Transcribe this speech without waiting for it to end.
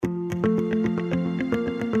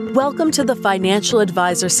Welcome to the Financial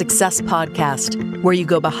Advisor Success Podcast, where you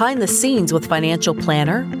go behind the scenes with financial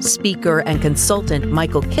planner, speaker, and consultant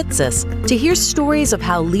Michael Kitces to hear stories of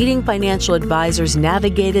how leading financial advisors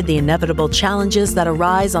navigated the inevitable challenges that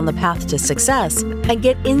arise on the path to success and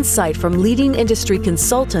get insight from leading industry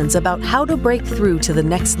consultants about how to break through to the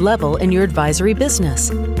next level in your advisory business.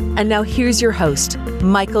 And now here's your host,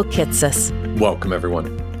 Michael Kitces. Welcome,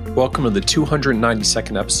 everyone. Welcome to the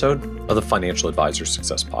 292nd episode of the Financial Advisor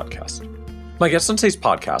Success Podcast. My guest on today's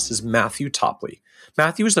podcast is Matthew Topley.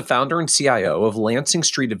 Matthew is the founder and CIO of Lansing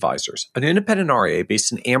Street Advisors, an independent RIA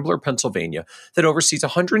based in Ambler, Pennsylvania, that oversees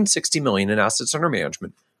 $160 million in assets under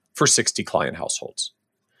management for 60 client households.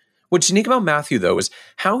 What's unique about Matthew, though, is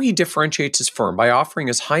how he differentiates his firm by offering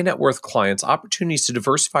his high net worth clients opportunities to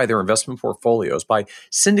diversify their investment portfolios by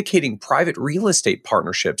syndicating private real estate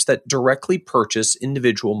partnerships that directly purchase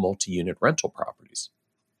individual multi-unit rental properties.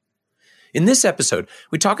 In this episode,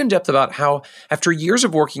 we talk in depth about how, after years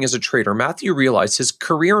of working as a trader, Matthew realized his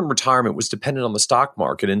career in retirement was dependent on the stock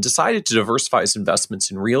market and decided to diversify his investments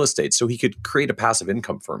in real estate so he could create a passive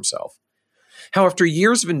income for himself. How after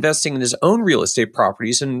years of investing in his own real estate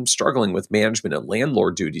properties and struggling with management and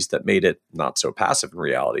landlord duties that made it not so passive in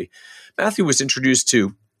reality, Matthew was introduced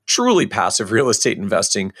to truly passive real estate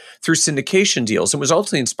investing through syndication deals and was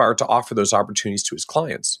ultimately inspired to offer those opportunities to his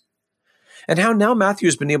clients. And how now Matthew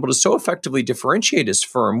has been able to so effectively differentiate his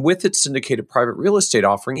firm with its syndicated private real estate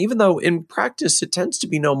offering, even though in practice it tends to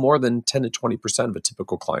be no more than 10 to 20% of a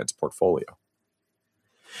typical client's portfolio.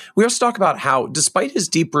 We also talk about how, despite his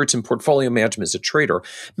deep roots in portfolio management as a trader,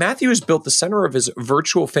 Matthew has built the center of his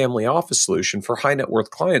virtual family office solution for high net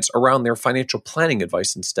worth clients around their financial planning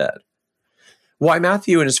advice instead. Why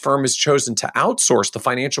Matthew and his firm has chosen to outsource the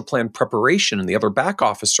financial plan preparation and the other back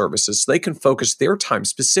office services so they can focus their time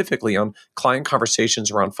specifically on client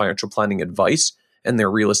conversations around financial planning advice and their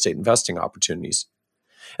real estate investing opportunities.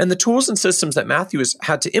 And the tools and systems that Matthew has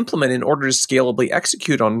had to implement in order to scalably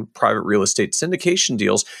execute on private real estate syndication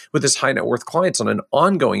deals with his high net worth clients on an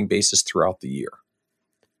ongoing basis throughout the year.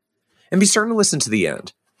 And be certain to listen to the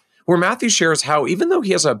end, where Matthew shares how, even though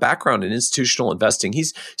he has a background in institutional investing,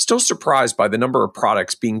 he's still surprised by the number of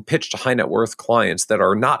products being pitched to high net worth clients that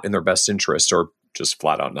are not in their best interest or just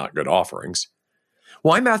flat out not good offerings.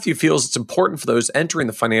 Why Matthew feels it's important for those entering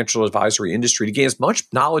the financial advisory industry to gain as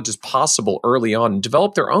much knowledge as possible early on and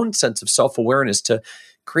develop their own sense of self-awareness to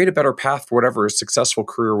create a better path for whatever a successful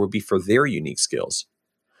career would be for their unique skills.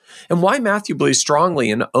 And why Matthew believes strongly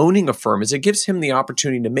in owning a firm is it gives him the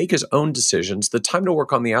opportunity to make his own decisions, the time to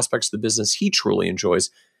work on the aspects of the business he truly enjoys,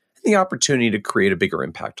 and the opportunity to create a bigger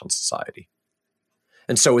impact on society.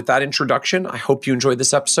 And so with that introduction, I hope you enjoyed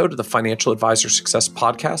this episode of the Financial Advisor Success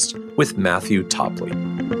Podcast with Matthew Topley.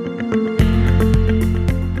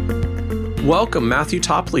 Welcome, Matthew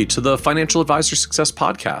Topley, to the Financial Advisor Success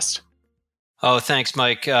Podcast. Oh, thanks,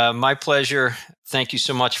 Mike. My pleasure. Thank you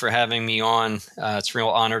so much for having me on. It's a real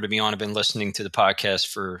honor to be on. I've been listening to the podcast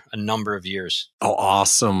for a number of years. Oh,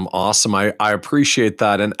 awesome. I appreciate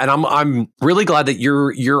that. And I'm really glad that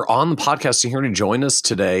you're on the podcast and here to join us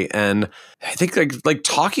today. And I think like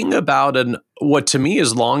talking about what to me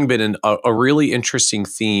has long been a really interesting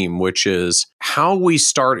theme, which is how we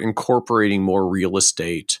start incorporating more real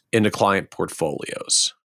estate into client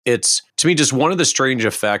portfolios. It's, to me, just one of the strange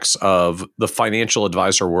effects of the financial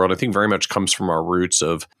advisor world. I think very much comes from our roots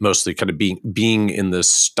of mostly kind of being in the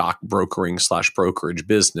stock brokering / brokerage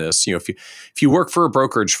business. You know, if you work for a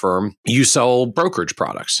brokerage firm, you sell brokerage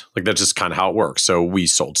products. Like that's just kind of how it works. So we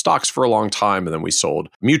sold stocks for a long time, and then we sold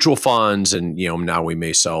mutual funds, and now we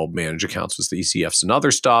may sell managed accounts with the ETFs and other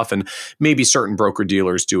stuff. And maybe certain broker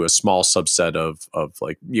dealers do a small subset of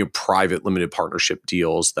private limited partnership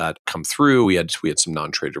deals that come through. We had some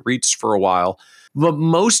non-traded REITs for a while. But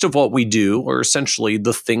most of what we do are essentially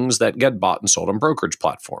the things that get bought and sold on brokerage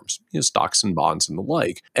platforms, stocks and bonds and the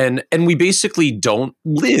like. And we basically don't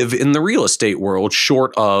live in the real estate world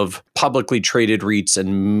short of publicly traded REITs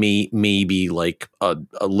and maybe like a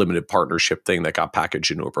limited partnership thing that got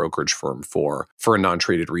packaged into a brokerage firm for a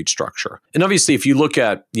non-traded REIT structure. And obviously, if you look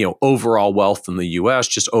at overall wealth in the US,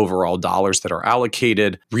 just overall dollars that are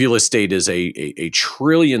allocated, real estate is a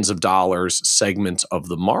trillions of dollars segment of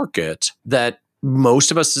the market that most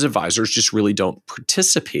of us as advisors just really don't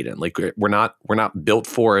participate in. Like we're not built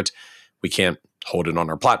for it. We can't hold it on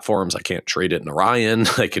our platforms. I can't trade it in Orion.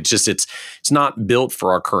 Like it's not built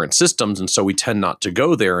for our current systems. And so we tend not to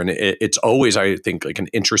go there. And it's always, I think, like an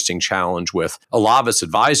interesting challenge with a lot of us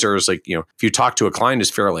advisors. Like, if you talk to a client who's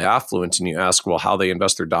fairly affluent and you ask, well, how they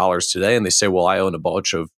invest their dollars today. And they say, well, I own a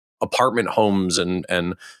bunch of apartment homes and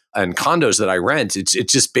and condos that I rent, it's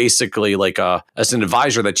just basically like as an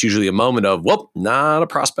advisor, that's usually a moment of, well, not a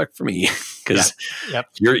prospect for me. Because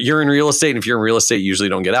you're in real estate. And if you're in real estate, you usually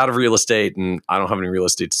don't get out of real estate. And I don't have any real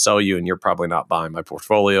estate to sell you. And you're probably not buying my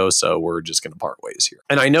portfolio. So we're just going to part ways here.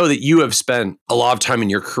 And I know that you have spent a lot of time in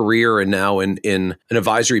your career and now in an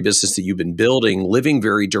advisory business that you've been building, living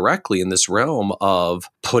very directly in this realm of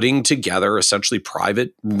putting together essentially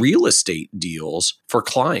private real estate deals for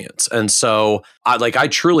clients. And so I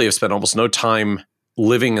truly have spent almost no time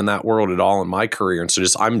living in that world at all in my career. And so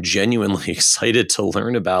I'm genuinely excited to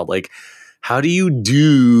learn about how do you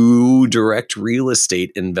do direct real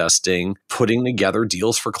estate investing, putting together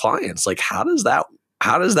deals for clients? How does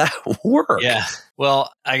that work? Yeah.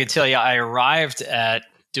 Well, I can tell you, I arrived at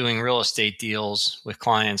doing real estate deals with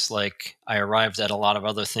clients like I arrived at a lot of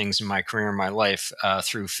other things in my career and my life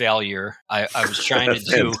through failure. I was trying to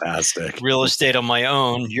do real estate on my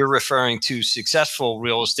own. You're referring to successful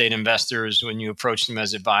real estate investors when you approach them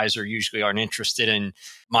as advisor, usually aren't interested in.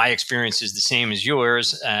 My experience is the same as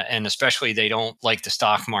yours, and especially they don't like the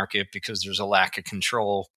stock market because there's a lack of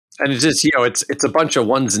control. And it's just, it's a bunch of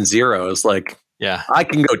ones and zeros. Yeah, I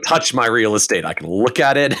can go touch my real estate. I can look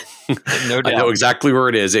at it. No doubt. I know exactly where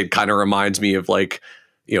it is. It kind of reminds me of the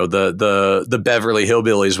Beverly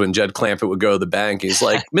Hillbillies when Jed Clampett would go to the bank. He's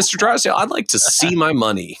like, Mr. Drysdale, I'd like to see my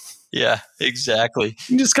money. Yeah, exactly.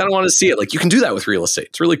 You just kind of want to see it. You can do that with real estate.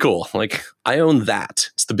 It's really cool. I own that.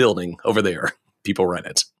 It's the building over there. People rent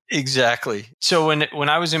it. Exactly. So when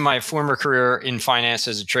I was in my former career in finance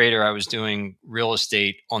as a trader, I was doing real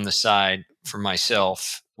estate on the side for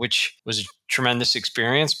myself, which was a tremendous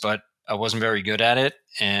experience, but I wasn't very good at it.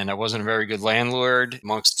 And I wasn't a very good landlord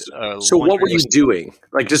amongst. So what were you doing?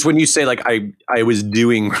 Just when you say I was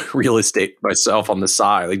doing real estate myself on the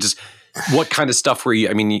side, just what kind of stuff were you?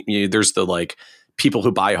 I mean, there's the people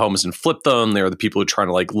who buy homes and flip them. There are the people who are trying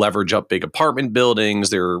to leverage up big apartment buildings.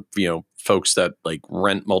 There are, folks that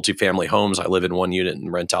rent multifamily homes. I live in one unit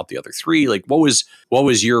and rent out the other three. What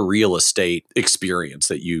was your real estate experience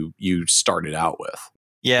that you started out with?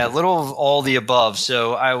 Yeah, a little of all the above.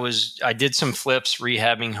 So I did some flips,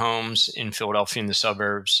 rehabbing homes in Philadelphia in the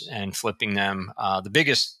suburbs and flipping them. The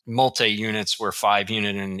biggest multi-units were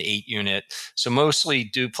 5-unit and 8-unit. So mostly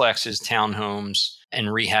duplexes, townhomes, and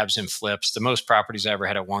rehabs and flips. The most properties I ever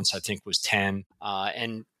had at once, I think, was 10.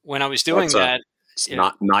 And when I was doing it's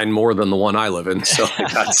not 9 more than the one I live in. So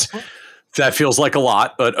that feels like a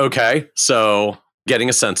lot, but okay. So getting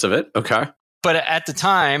a sense of it. Okay. But at the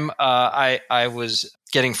time, I was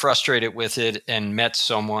getting frustrated with it and met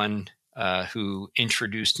someone who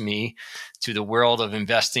introduced me to the world of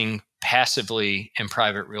investing passively in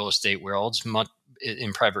private real estate worlds, much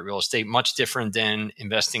different than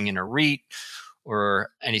investing in a REIT or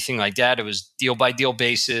anything like that. It was deal by deal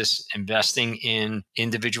basis, investing in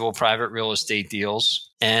individual private real estate deals.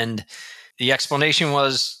 And the explanation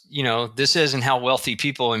was, this isn't how wealthy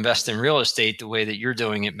people invest in real estate the way that you're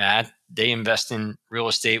doing it, Matt. They invest in real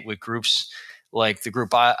estate with groups like the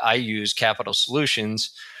group I use, Capital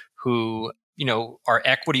Solutions, who, are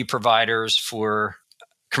equity providers for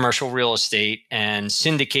commercial real estate and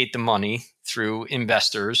syndicate the money through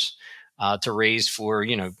investors to raise for,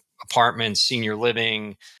 apartments, senior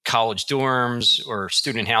living, college dorms, or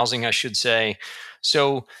student housing, I should say.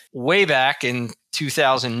 So way back in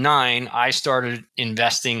 2009, I started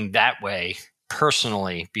investing that way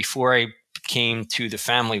personally. Before I came to the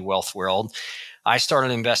family wealth world, I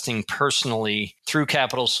started investing personally through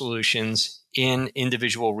Capital Solutions in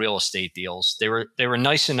individual real estate deals. They were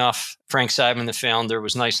nice enough. Frank Seidman, the founder,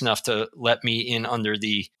 was nice enough to let me in under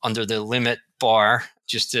the limit bar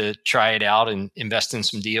just to try it out and invest in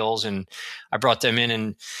some deals. And I brought them in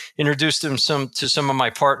and introduced them to some of my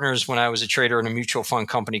partners when I was a trader in a mutual fund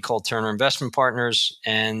company called Turner Investment Partners.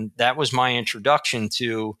 And that was my introduction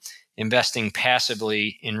to investing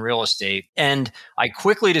passively in real estate. And I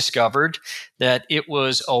quickly discovered that it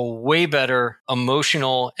was a way better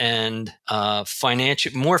emotional and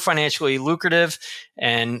more financially lucrative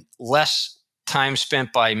and less time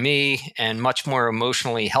spent by me and much more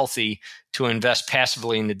emotionally healthy to invest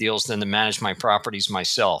passively in the deals than to manage my properties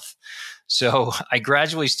myself. So I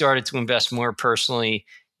gradually started to invest more personally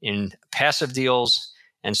in passive deals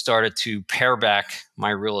and started to pare back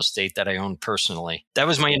my real estate that I own personally. That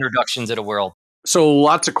was my introduction to the world. So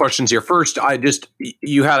lots of questions here. First,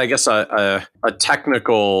 you had, I guess, a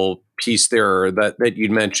technical piece there that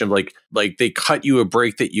you'd mentioned, like they cut you a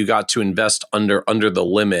break that you got to invest under the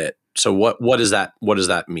limit. So what does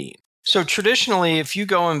that mean? So traditionally, if you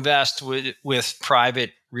go invest with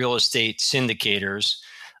private real estate syndicators,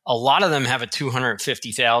 a lot of them have a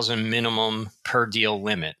 250,000 minimum per deal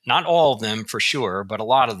limit. Not all of them for sure, but a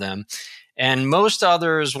lot of them. And most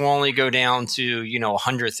others will only go down to,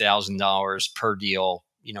 $100,000 per deal,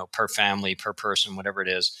 per family, per person, whatever it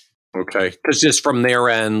is. Okay. Because just from their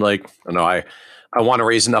end, like, I want to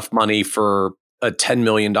raise enough money for a $10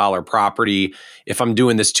 million property. If I'm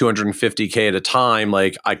doing this $250K at a time,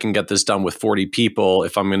 like I can get this done with 40 people.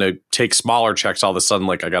 If I'm going to take smaller checks, all of a sudden,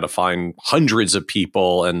 like I got to find hundreds of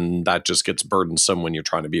people, and that just gets burdensome when you're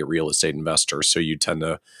trying to be a real estate investor. So you tend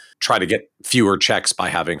to try to get fewer checks by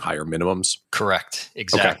having higher minimums. Correct.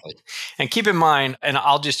 Exactly. Okay. And keep in mind, and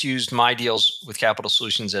I'll just use my deals with Capital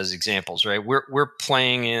Solutions as examples, right? We're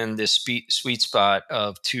playing in this sweet spot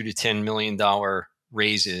of $2 to $10 million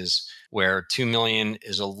raises, where $2 million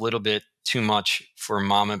is a little bit too much for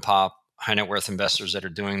mom and pop high net worth investors that are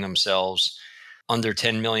doing themselves. Under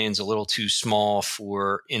 10 million is a little too small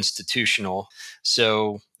for institutional.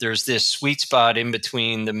 So there's this sweet spot in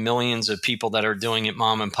between the millions of people that are doing it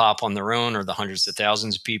mom and pop on their own, or the hundreds of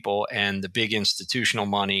thousands of people, and the big institutional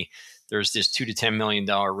money. There's this $2 to $10 million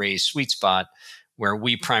raise sweet spot where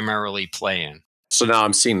we primarily play in. So now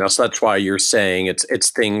I'm seeing this. That's why you're saying it's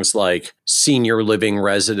things like senior living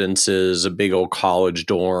residences, a big old college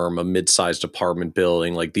dorm, a mid-sized apartment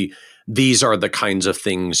building. Like these are the kinds of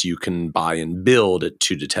things you can buy and build at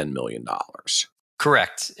 $2 to $10 million.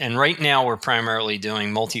 Correct. And right now we're primarily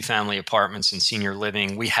doing multifamily apartments and senior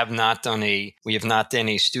living. We have not done a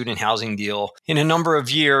student housing deal in a number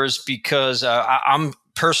of years because I'm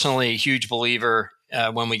personally a huge believer.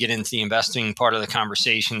 When we get into the investing part of the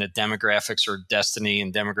conversation, that demographics are destiny,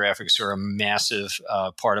 and demographics are a massive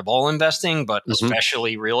part of all investing, but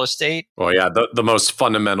especially real estate. Well, yeah, the most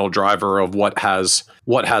fundamental driver of what has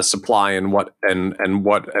supply and what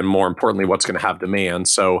more importantly, what's going to have demand.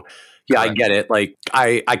 So, yeah, correct. I get it. Like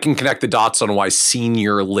I can connect the dots on why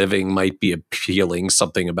senior living might be appealing.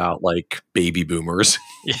 Something about like baby boomers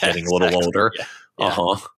getting a little older. Yeah.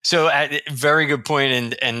 Yeah. So very good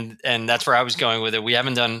point. And that's where I was going with it. We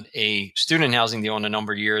haven't done a student housing deal in a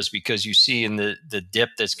number of years because you see in the dip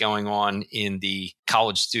that's going on in the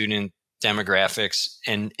college student demographics.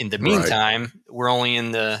 And in the meantime, we're only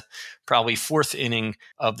in the probably fourth inning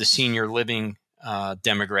of the senior living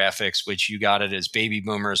demographics, which you got it as baby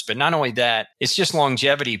boomers. But not only that, it's just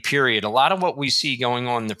longevity, period. A lot of what we see going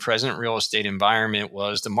on in the present real estate environment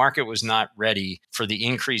was the market was not ready for the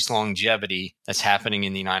increased longevity that's happening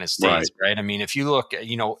in the United States, right? I mean, if you look,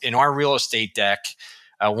 in our real estate deck,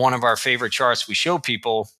 one of our favorite charts we show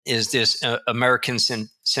people is this American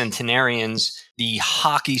centenarians, the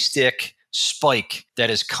hockey stick spike that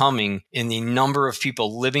is coming in the number of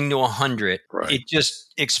people living to 100. Right. It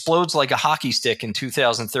just explodes like a hockey stick in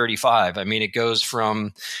 2035. I mean, it goes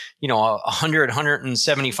from,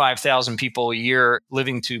 175,000 people a year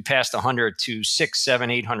living to past 100 to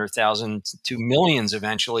 800,000 to millions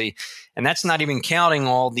eventually. And that's not even counting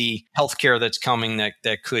all the healthcare that's coming that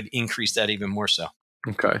could increase that even more so.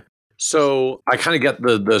 Okay. So I kind of get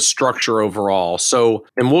the structure overall. So,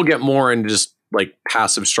 and we'll get more into just like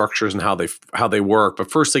passive structures and how they work. But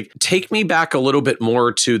first, like, take me back a little bit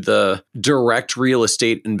more to the direct real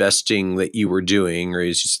estate investing that you were doing, or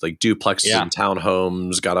it's just like duplexes and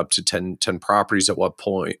townhomes, got up to 10 properties at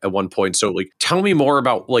one point. So like, tell me more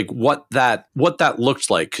about like what that looked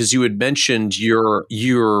like. Cause you had mentioned your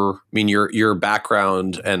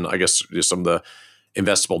background, and I guess some of the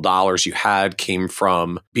investable dollars you had came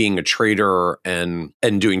from being a trader and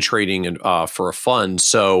doing trading for a fund.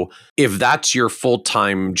 So if that's your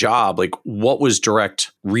full-time job, like what was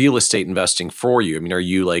direct real estate investing for you? I mean, are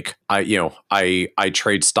you like, I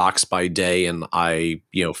trade stocks by day and I,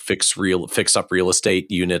 fix up real estate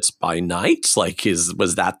units by night? Like,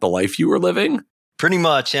 was that the life you were living? Pretty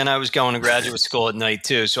much. And I was going to graduate school at night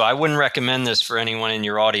too. So I wouldn't recommend this for anyone in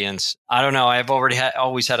your audience. I don't know. I've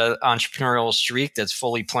always had an entrepreneurial streak that's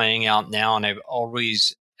fully playing out now. And I've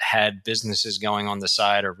always had businesses going on the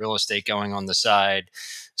side or real estate going on the side.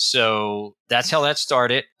 So that's how that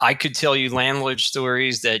started. I could tell you landlord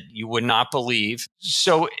stories that you would not believe.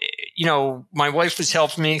 So, my wife has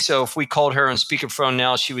helped me. So if we called her on speakerphone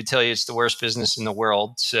now, she would tell you it's the worst business in the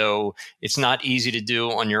world. So it's not easy to do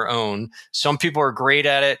on your own. Some people are great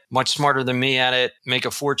at it, much smarter than me at it, make a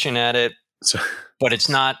fortune at it. But it's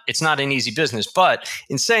not an easy business. But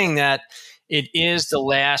in saying that, it is the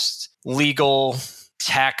last legal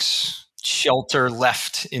tax shelter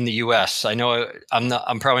left in the U.S. I know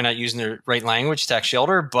I'm probably not using the right language, tax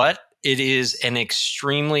shelter, but it is an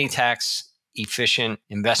extremely tax efficient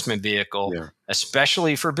investment vehicle,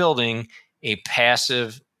 especially for building a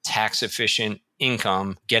passive tax efficient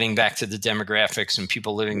income, getting back to the demographics and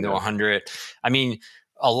people living to 100. I mean,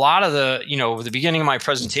 a lot of the beginning of my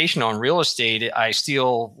presentation on real estate, I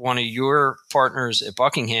steal one of your partners at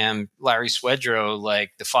Buckingham, Larry Swedroe,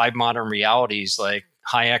 like the 5 modern realities, like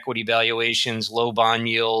high equity valuations, low bond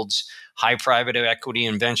yields, high private equity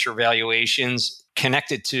and venture valuations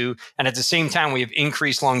connected to, and at the same time, we have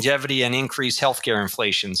increased longevity and increased healthcare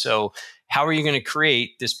inflation. So how are you going to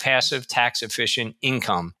create this passive tax efficient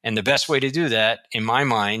income? And the best way to do that, in my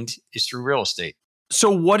mind, is through real estate.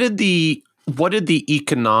 So what did the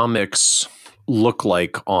economics look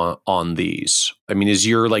like on these? I mean, as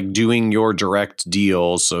you're like doing your direct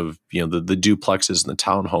deals of, the duplexes and the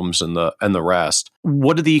townhomes and the rest,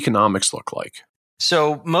 what did the economics look like?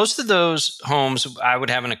 So most of those homes, I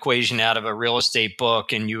would have an equation out of a real estate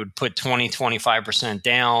book, and you would put 20-25%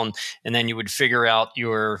 down, and then you would figure out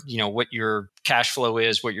what your cash flow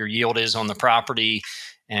is, what your yield is on the property.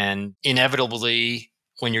 And inevitably,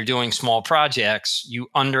 when you're doing small projects, you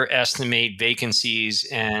underestimate vacancies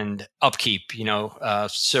and upkeep,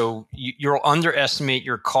 so you'll underestimate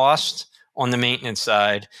your cost on the maintenance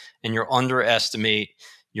side, and you'll underestimate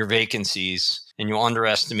your vacancies, and you'll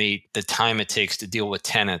underestimate the time it takes to deal with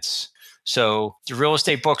tenants. So the real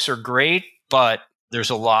estate books are great, but there's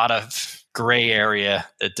a lot of gray area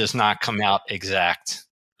that does not come out exact.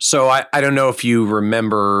 So I don't know if you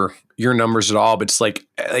remember your numbers at all, but it's like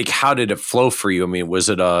how did it flow for you? I mean, was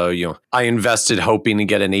it I invested hoping to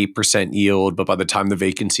get an 8% yield, but by the time the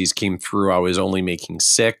vacancies came through, I was only making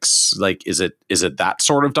 6%. Like, is it that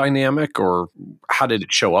sort of dynamic, or how did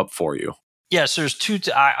it show up for you? Yes, there's two.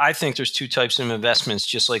 I think there's 2 types of investments,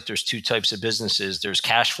 just like there's 2 types of businesses. There's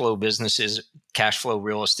cash flow businesses, cash flow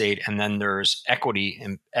real estate, and then there's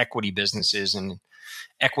equity businesses and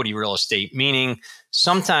equity real estate. Meaning,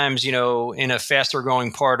 sometimes in a faster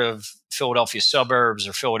growing part of Philadelphia suburbs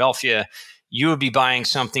or Philadelphia, you would be buying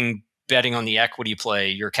something betting on the equity play.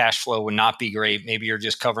 Your cash flow would not be great. Maybe you're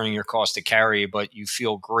just covering your cost to carry, but you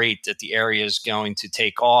feel great that the area is going to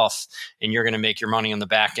take off and you're going to make your money on the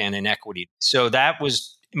back end in equity. So that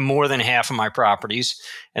was more than half of my properties.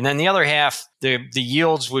 And then the other half, the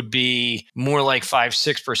yields would be more like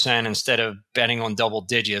 5-6% instead of betting on double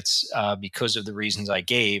digits because of the reasons I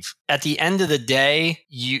gave. At the end of the day,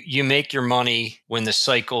 you make your money when the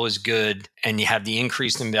cycle is good and you have the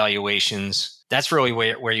increase in valuations. That's really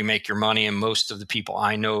where you make your money. And most of the people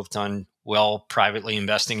I know have done well privately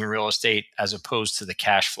investing in real estate as opposed to the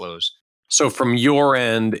cash flows. So from your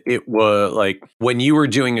end, it was like when you were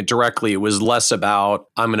doing it directly, it was less about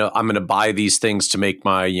I'm gonna buy these things to make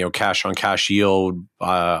my cash on cash yield.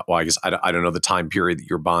 I guess I don't know the time period that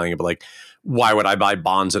you're buying it, but like, why would I buy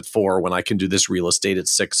bonds at 4 when I can do this real estate at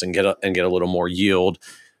 6 and get a little more yield?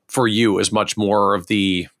 For you, is much more of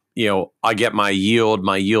the I get my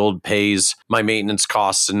yield pays my maintenance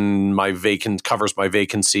costs and covers my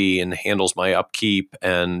vacancy and handles my upkeep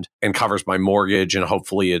and covers my mortgage, and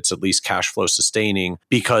hopefully it's at least cash flow sustaining,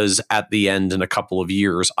 because at the end in a couple of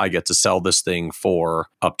years I get to sell this thing for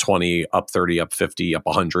up 20, up 30, up 50, up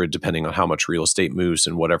 100, depending on how much real estate moves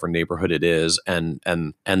in whatever neighborhood it is, and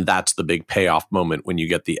that's the big payoff moment when you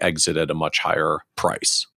get the exit at a much higher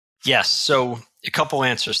price. Yes. So a couple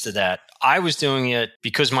answers to that. I was doing it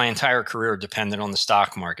because my entire career depended on the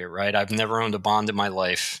stock market, right? I've never owned a bond in my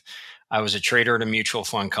life. I was a trader at a mutual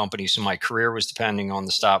fund company, so my career was depending on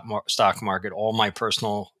the stock market. All my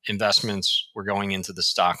personal investments were going into the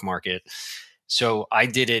stock market. So I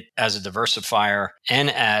did it as a diversifier,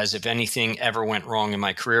 and as if anything ever went wrong in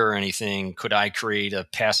my career or anything, could I create a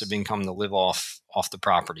passive income to live off the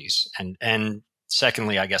properties? And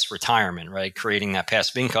secondly, I guess retirement, right? Creating that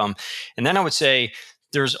passive income. And then I would say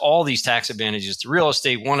there's all these tax advantages to real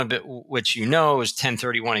estate. One of it, which is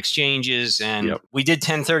 1031 exchanges. And We did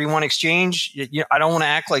 1031 exchange. I don't want to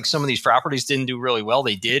act like some of these properties didn't do really well.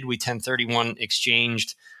 They did. We 1031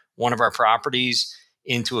 exchanged one of our properties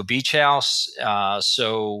into a beach house.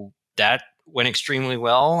 So that went extremely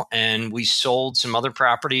well. And we sold some other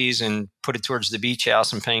properties and put it towards the beach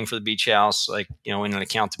house and paying for the beach house, in an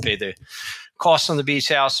account to pay the costs on the beach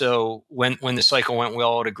house. So when the cycle went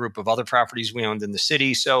well at a group of other properties we owned in the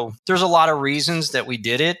city. So there's a lot of reasons that we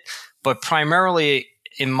did it, but primarily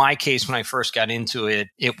in my case, when I first got into it,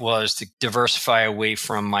 it was to diversify away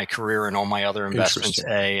from my career and all my other investments,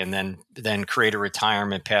 and then create a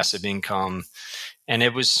retirement passive income. And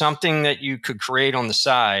it was something that you could create on the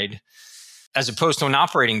side, as opposed to an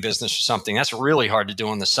operating business or something. That's really hard to do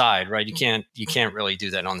on the side, right? You can't really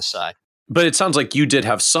do that on the side. But it sounds like you did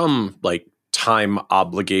have some time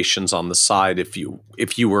obligations on the side if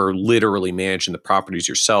you were literally managing the properties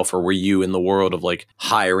yourself, or were you in the world of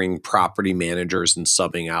hiring property managers and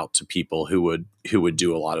subbing out to people who would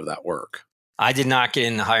do a lot of that work? I did not get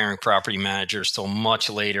into hiring property managers till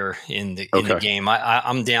much later in the game.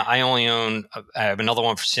 I'm down. I have another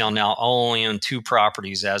one for sale now. I'll only own 2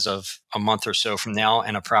 properties as of a month or so from now,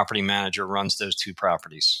 and a property manager runs those 2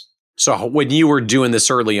 properties. So when you were doing this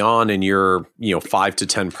early on and you're, 5 to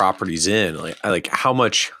 10 properties in, like how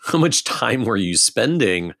much time were you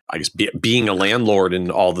spending, I guess, being a landlord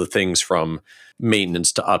and all the things from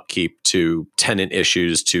maintenance to upkeep to tenant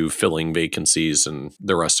issues to filling vacancies and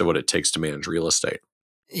the rest of what it takes to manage real estate?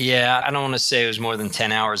 Yeah, I don't want to say it was more than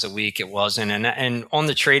 10 hours a week. It wasn't. And on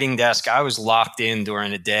the trading desk, I was locked in during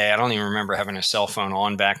the day. I don't even remember having a cell phone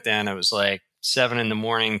on back then. It was like 7 in the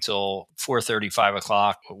morning till 4:30, 5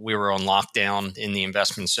 o'clock. We were on lockdown in the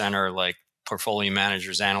investment center, like portfolio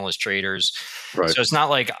managers, analysts, traders. Right. So it's not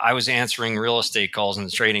like I was answering real estate calls on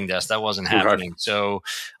the trading desk. That wasn't happening. Right. So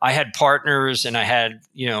I had partners and I had,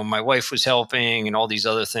 my wife was helping and all these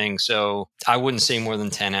other things. So I wouldn't say more than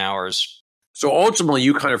 10 hours. So ultimately,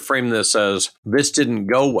 you kind of frame this as this didn't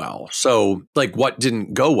go well. So like what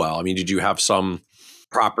didn't go well? I mean, did you have some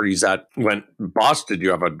properties that went bust? Did you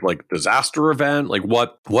have a disaster event? Like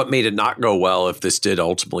what made it not go well if this did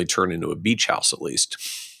ultimately turn into a beach house at least?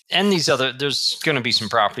 And there's going to be some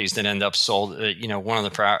properties that end up sold, one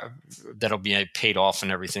of the that'll be paid off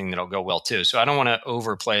and everything that'll go well too. So I don't want to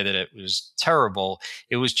overplay that it was terrible.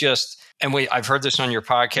 It was just, and I've heard this on your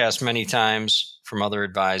podcast many times from other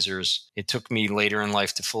advisors. It took me later in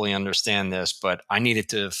life to fully understand this, but I needed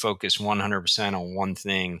to focus 100% on one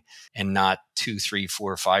thing and not 2, 3,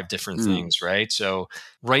 4, 5 different things, right? So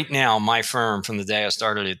right now, my firm, from the day I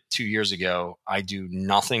started it 2 years ago, I do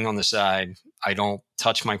nothing on the side. I don't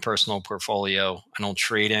touch my personal portfolio. I don't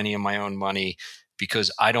trade any of my own money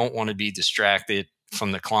because I don't want to be distracted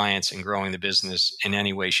from the clients and growing the business in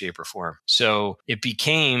any way, shape, or form. So it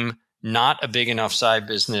became not a big enough side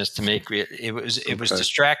business to make it was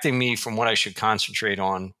distracting me from what I should concentrate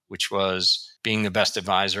on, which was being the best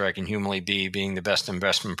advisor I can humanly be, being the best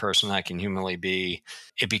investment person I can humanly be.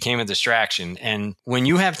 It became a distraction. And when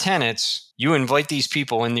you have tenants, you invite these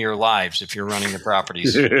people into your lives if you're running the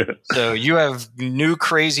properties. So you have new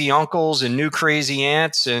crazy uncles and new crazy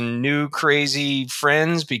aunts and new crazy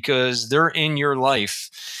friends because they're in your life.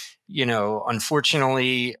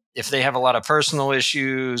 Unfortunately, if they have a lot of personal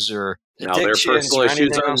issues or now their personal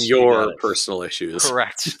issues are your personal issues.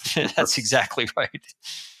 Correct. That's exactly right.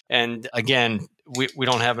 And again, we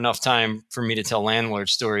don't have enough time for me to tell landlord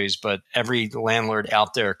stories, but every landlord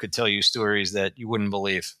out there could tell you stories that you wouldn't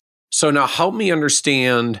believe. So now help me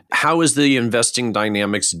understand, how is the investing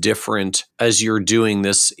dynamics different as you're doing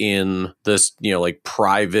this in this,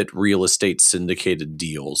 private real estate syndicated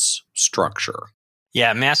deals structure?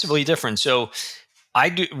 Yeah, massively different. So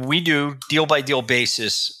we do deal by deal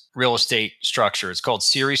basis real estate structure. It's called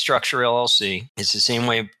Series Structure LLC. It's the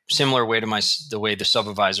similar way to the way the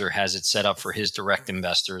subadvisor has it set up for his direct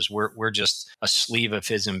investors. We're just a sleeve of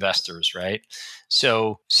his investors, right?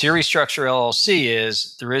 So Series Structure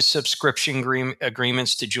LLC there is subscription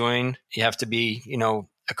agreements to join. You have to be,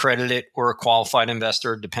 accredited or a qualified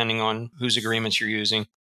investor, depending on whose agreements you're using.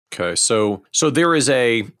 Okay, so there is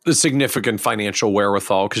a significant financial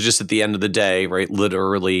wherewithal, because just at the end of the day, right,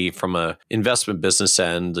 literally from a investment business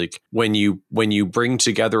end, like when you bring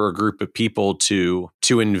together a group of people to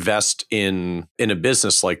invest in a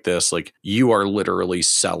business like this, like you are literally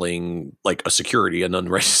selling like a security, an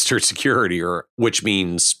unregistered security, which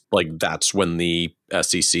means like that's when the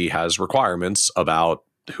SEC has requirements about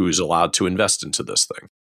who's allowed to invest into this thing.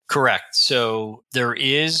 Correct. So there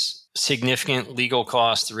is significant legal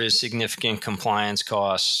costs. There is significant compliance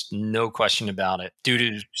costs. No question about it, due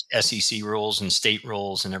to SEC rules and state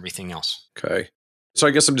rules and everything else. Okay. So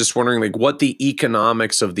I guess I'm just wondering, like, what the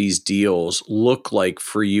economics of these deals look like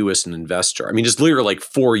for you as an investor. I mean, just literally, like,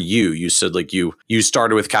 for you. You said like you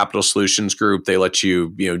started with Capital Solutions Group. They let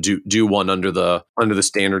you do one under the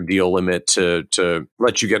standard deal limit to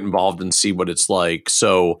let you get involved and see what it's like.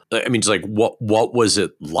 So I mean, just like what was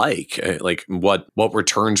it like? Like what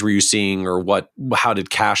returns were you seeing, or how did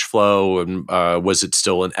cash flow, and was it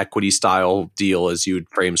still an equity style deal as you would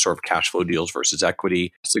frame sort of cash flow deals versus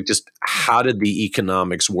equity? So just how did the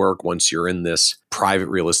economics work once you're in this private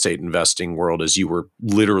real estate investing world, as you were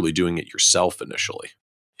literally doing it yourself initially?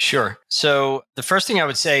 Sure. So the first thing I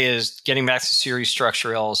would say is, getting back to Series Structure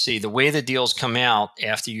LLC, the way the deals come out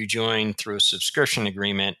after you join through a subscription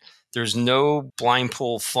agreement, there's no blind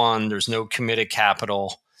pool fund, there's no committed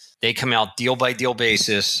capital. They come out deal by deal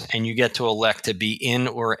basis, and you get to elect to be in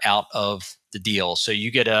or out of the deal. So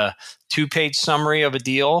you get a 2-page summary of a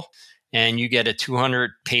deal, and you get a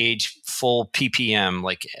 200-page full PPM,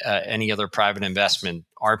 like any other private investment.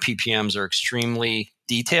 Our PPMs are extremely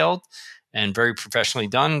detailed, and very professionally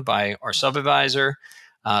done by our sub-advisor.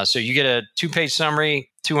 So you get a 2-page summary,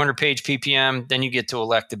 200-page PPM, then you get to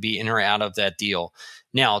elect to be in or out of that deal.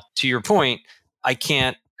 Now, to your point, I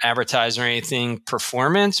can't advertise or anything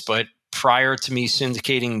performance, but prior to me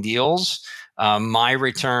syndicating deals, my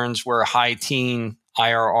returns were high teen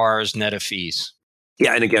IRRs net of fees.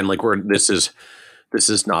 Yeah, and again, like this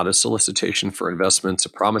is not a solicitation for investments, a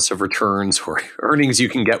promise of returns or earnings you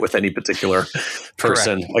can get with any particular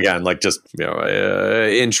person. Correct. Again, like just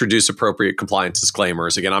introduce appropriate compliance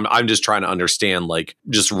disclaimers. Again, I'm just trying to understand like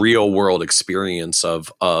just real world experience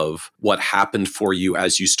of what happened for you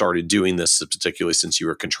as you started doing this, particularly since you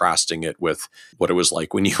were contrasting it with what it was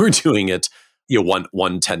like when you were doing it.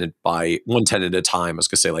 One tenant at a time. I was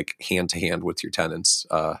gonna say like hand to hand with your tenants.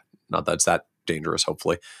 Not that it's that dangerous,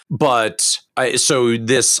 hopefully. But so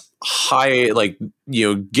this high,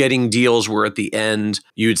 getting deals where at the end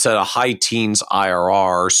you'd set a high teens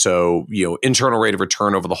IRR. So, internal rate of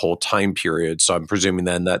return over the whole time period. So I'm presuming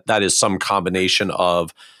then that is some combination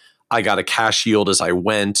of I got a cash yield as I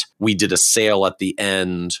went. We did a sale at the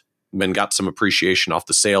end and got some appreciation off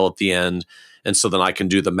the sale at the end. And so then I can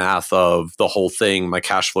do the math of the whole thing, my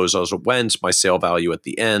cash flows as it went, my sale value at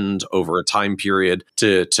the end over a time period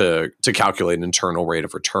to calculate an internal rate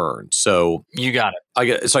of return. So you got it. I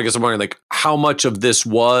guess I'm wondering like how much of this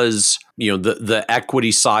was, the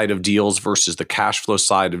equity side of deals versus the cash flow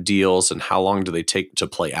side of deals, and how long do they take to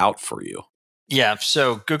play out for you? Yeah,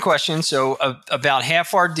 so good question. So about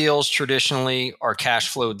half our deals traditionally are cash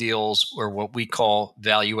flow deals, or what we call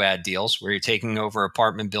value add deals, where you're taking over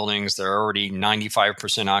apartment buildings that are already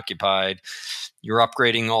 95% occupied. You're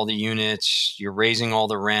upgrading all the units. You're raising all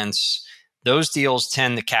the rents. Those deals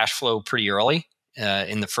tend to cash flow pretty early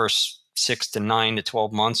in the first 6 to 9 to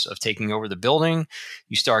 12 months of taking over the building.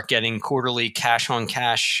 You start getting quarterly cash on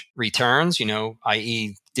cash returns,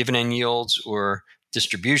 i.e. dividend yields or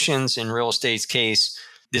distributions in real estate's case.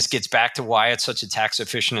 This gets back to why it's such a tax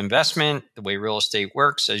efficient investment. The way real estate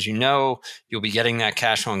works, as you know, you'll be getting that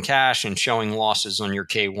cash on cash and showing losses on your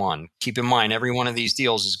K1. Keep in mind, every one of these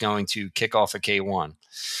deals is going to kick off a K1,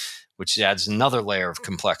 which adds another layer of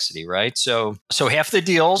complexity, right? So half the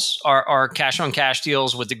deals are cash on cash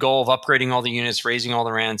deals with the goal of upgrading all the units, raising all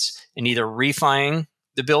the rents, and either refining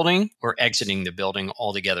the building or exiting the building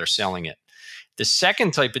altogether, selling it. The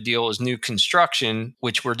second type of deal is new construction,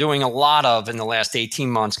 which we're doing a lot of in the last 18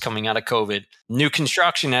 months coming out of COVID. New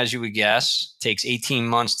construction, as you would guess, takes 18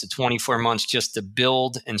 months to 24 months just to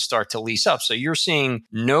build and start to lease up. So you're seeing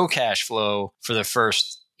no cash flow for the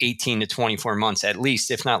first 18 to 24 months, at least,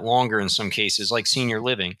 if not longer in some cases, like senior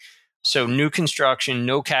living. So new construction,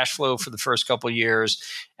 no cash flow for the first couple of years.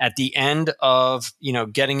 At the end of,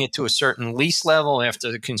 getting it to a certain lease level after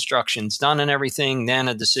the construction's done and everything, then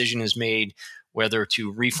a decision is made whether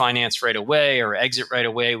to refinance right away or exit right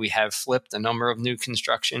away. We have flipped a number of new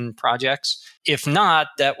construction projects. If not,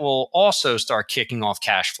 that will also start kicking off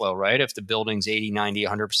cash flow, right? If the building's 80, 90,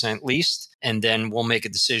 100% leased, and then we'll make a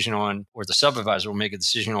decision on, or the sub-advisor will make a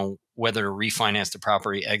decision on whether to refinance the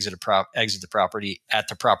property, exit the property at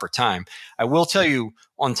the proper time. I will tell you,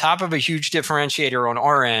 on top of a huge differentiator on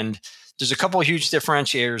our end, there's a couple of huge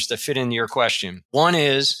differentiators that fit into your question. One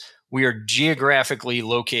is we are geographically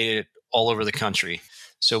located all over the country.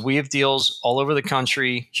 So we have deals all over the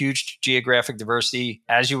country, huge geographic diversity.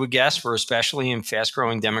 As you would guess, we're especially in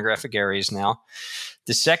fast-growing demographic areas now.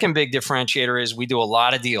 The second big differentiator is we do a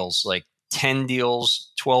lot of deals, like 10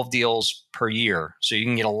 deals, 12 deals per year. So you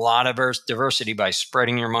can get a lot of diversity by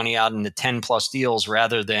spreading your money out into 10 plus deals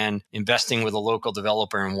rather than investing with a local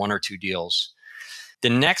developer in 1 or 2 deals. The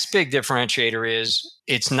next big differentiator is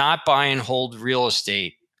it's not buy and hold real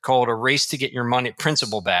estate. Call it a race to get your money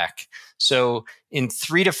principal back. So in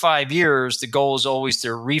 3 to 5 years, the goal is always to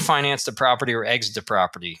refinance the property or exit the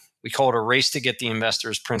property. We call it a race to get the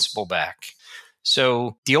investor's principal back.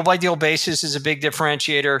 So deal by deal basis is a big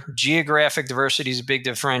differentiator. Geographic diversity is a big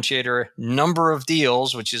differentiator. Number of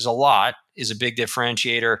deals, which is a lot, is a big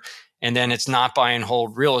differentiator. And then it's not buy and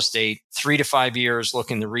hold real estate, 3 to 5 years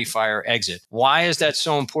looking to refi or exit. Why is that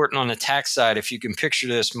so important on the tax side? If you can picture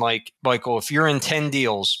this, Michael, if you're in 10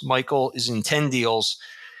 deals, Michael is in 10 deals.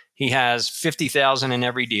 He has $50,000 in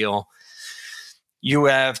every deal. You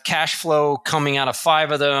have cash flow coming out of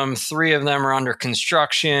 5 of them. 3 of them are under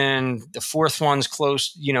construction. The 4th one's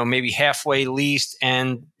close, maybe halfway leased.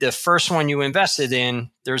 And the first one you invested in,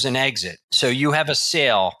 there's an exit. So you have a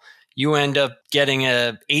sale. You end up getting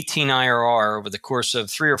a 18 IRR over the course of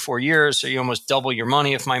 3 or 4 years. So you almost double your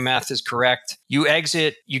money if my math is correct. You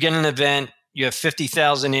exit, you get an event, you have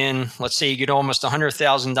 $50,000 in. Let's say you get almost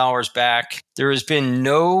 $100,000 back. There has been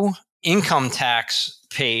no income tax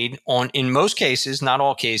paid on, in most cases, not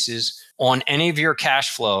all cases, on any of your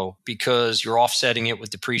cash flow because you're offsetting it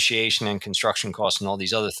with depreciation and construction costs and all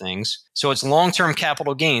these other things. So it's long-term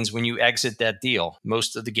capital gains when you exit that deal.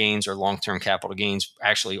 Most of the gains are long-term capital gains.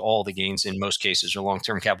 Actually, all the gains in most cases are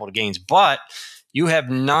long-term capital gains. But you have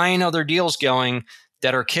 9 other deals going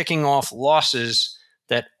that are kicking off losses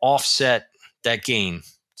that offset that gain.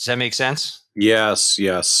 Does that make sense? Yes.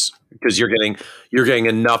 Because you're getting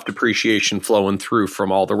enough depreciation flowing through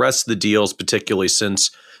from all the rest of the deals, particularly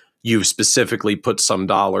since you've specifically put some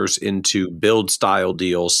dollars into build style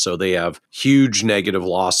deals. So they have huge negative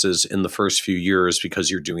losses in the first few years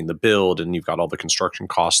because you're doing the build and you've got all the construction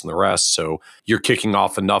costs and the rest. So you're kicking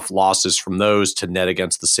off enough losses from those to net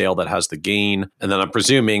against the sale that has the gain. And then I'm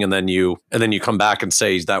presuming, and then you come back and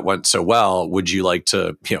say that went so well. Would you like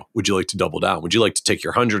to double down? Would you like to take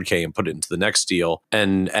your 100K and put it into the next deal?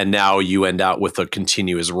 And now you end out with a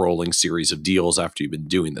continuous rolling series of deals after you've been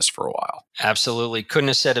doing this for a while. Absolutely. Couldn't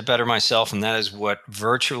have said it better myself. And that is what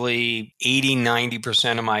virtually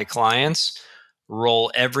 80-90% of my clients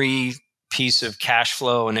roll every piece of cash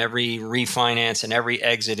flow and every refinance and every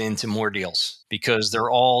exit into more deals, because they're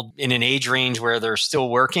all in an age range where they're still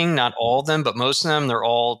working. Not all of them, but most of them, they're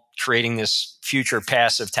all creating this future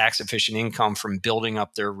passive tax efficient income from building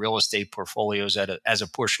up their real estate portfolios as a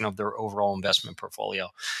portion of their overall investment portfolio.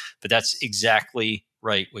 But that's exactly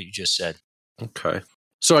right, what you just said. Okay.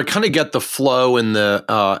 So I kind of get the flow and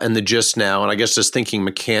the gist now, and I guess just thinking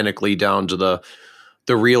mechanically down to the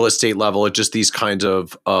real estate level, at just these kinds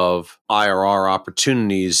of IRR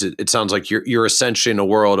opportunities. It sounds like you're essentially in a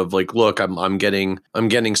world of like, look, I may be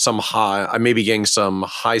getting some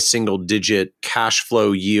high single digit cash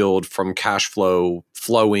flow yield from cash flow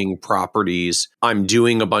flowing properties. I'm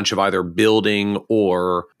doing a bunch of either building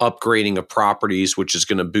or upgrading of properties, which is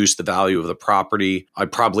going to boost the value of the property. I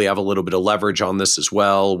probably have a little bit of leverage on this as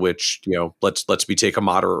well, which, let's me take a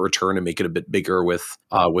moderate return and make it a bit bigger with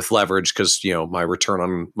leverage, because, my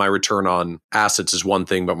return on assets is one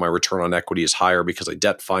thing, but my return on equity is higher because I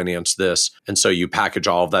debt finance this. And so you package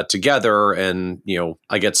all of that together and,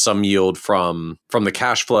 I get some yield from the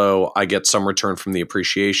cash flow. I get some return from the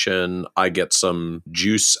appreciation. I get some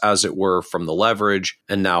juice, as it were, from the leverage.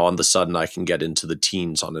 And now on the sudden, I can get into the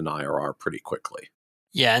teens on an IRR pretty quickly.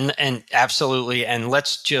 Yeah, and absolutely. And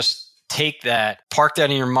let's just take that, park that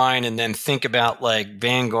in your mind, and then think about like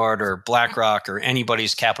Vanguard or BlackRock or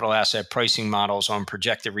anybody's capital asset pricing models on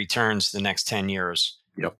projected returns the next 10 years.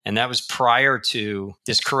 Yep. And that was prior to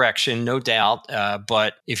this correction, no doubt.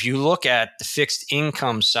 But if you look at the fixed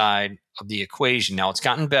income side of the equation, now it's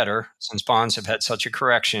gotten better since bonds have had such a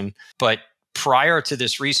correction. But prior to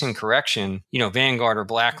this recent correction, Vanguard or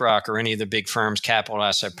BlackRock or any of the big firms' capital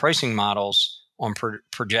asset pricing models on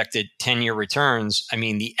projected 10-year returns,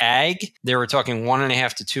 the ag, they were talking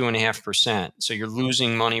 1.5% to 2.5%. So you're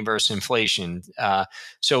losing money versus inflation.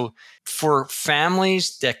 So for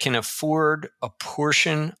families that can afford a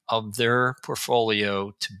portion of their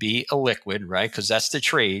portfolio to be illiquid, right? Because that's the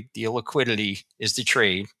trade. The illiquidity is the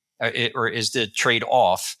trade. Or is the trade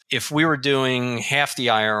off. If we were doing half the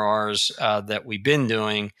IRRs that we've been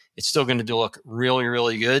doing, it's still going to look really,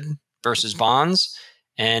 really good versus bonds.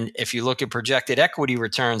 And if you look at projected equity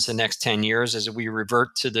returns the next 10 years, as we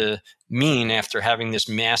revert to the mean after having this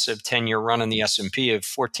massive 10-year run in the S&P of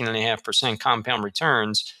 14.5% compound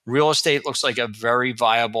returns, real estate looks like a very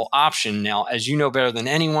viable option. Now, as you know better than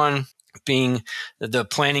anyone, being the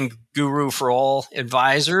planning guru for all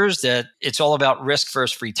advisors, that it's all about risk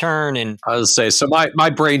versus return. And I was say, so my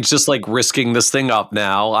brain's just like risking this thing up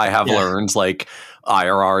now. I have learned like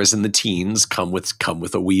IRRs in the teens come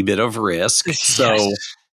with a wee bit of risk. So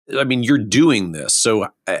Yes. You're doing this. So,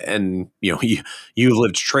 and you've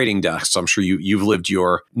lived trading desks. I'm sure you've lived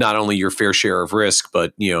not only your fair share of risk,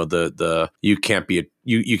 but you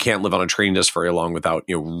can't live on a trading desk very long without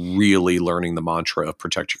really learning the mantra of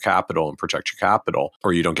protect your capital,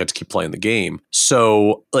 or you don't get to keep playing the game.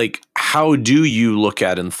 So, like, how do you look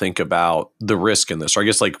at and think about the risk in this? Or I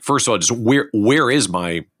guess, like, first of all, just where is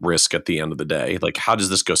my risk at the end of the day? Like, how does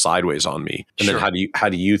this go sideways on me? And Sure. then how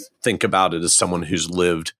do you think about it as someone who's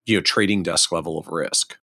lived trading desk level of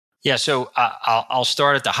risk? Yeah, so I'll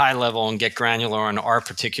start at the high level and get granular on our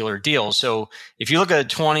particular deal. So if you look at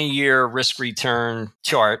a 20-year risk return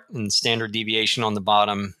chart and standard deviation on the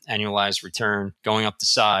bottom, annualized return going up the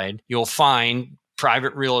side, you'll find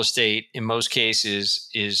private real estate in most cases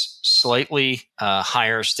is slightly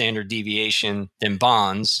higher standard deviation than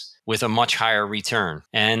bonds with a much higher return.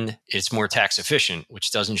 And it's more tax efficient,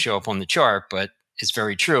 which doesn't show up on the chart, but it's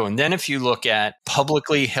very true. And then if you look at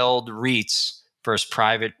publicly held REITs versus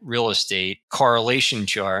private real estate correlation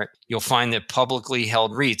chart, you'll find that publicly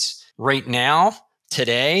held REITs right now,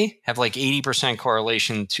 today, have like 80%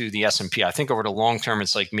 correlation to the S&P. I think over the long term,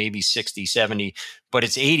 it's like maybe 60, 70, but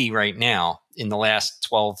it's 80 right now in the last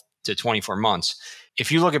 12 to 24 months. If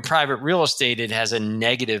you look at private real estate, it has a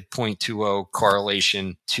negative 0.20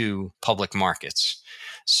 correlation to public markets.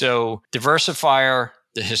 So diversifier,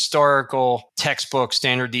 the historical textbook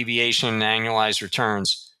standard deviation and annualized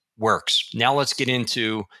returns works. Now let's get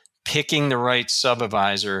into picking the right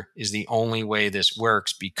sub-advisor is the only way this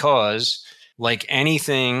works, because like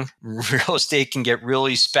anything, real estate can get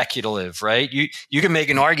really speculative, right? You can make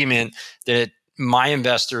an argument that my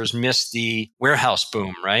investors missed the warehouse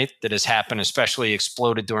boom, right? That has happened, especially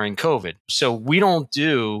exploded during COVID. So we don't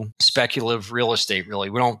do speculative real estate, really.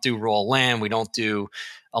 We don't do raw land. We don't do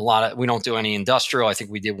any industrial. I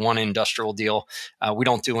think we did one industrial deal. We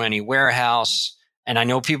don't do any warehouse. And I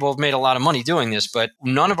know people have made a lot of money doing this, but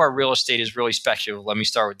none of our real estate is really speculative. Let me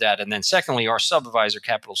start with that. And then secondly, our sub-advisor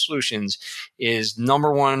Capital Solutions is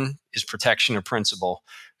number one is protection of principal.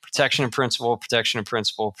 Protection of principal, protection of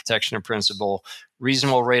principal, protection of principal,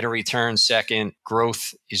 reasonable rate of return second,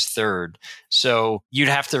 growth is third. So you'd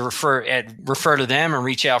have to refer to them and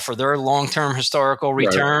reach out for their long-term historical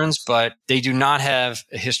returns, but they do not have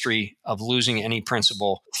a history of losing any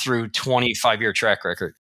principal through 25-year track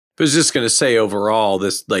record. I was just going to say, overall,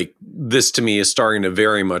 this to me is starting to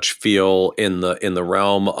very much feel in the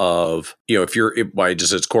realm of, if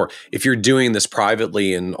you're doing this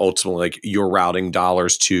privately and ultimately like you're routing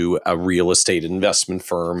dollars to a real estate investment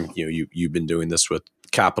firm, you've been doing this with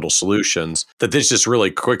Capital Solutions, that this just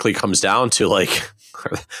really quickly comes down to like,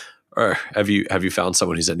 or have you found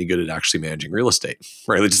someone who's any good at actually managing real estate,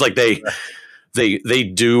 right? It's just like they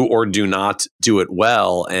do or do not do it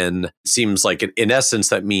well. And it seems like in essence,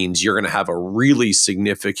 that means you're going to have a really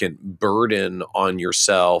significant burden on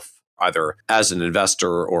yourself, either as an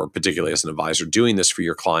investor or particularly as an advisor doing this for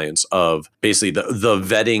your clients, of basically the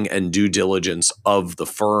vetting and due diligence of the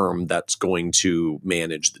firm that's going to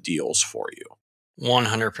manage the deals for you.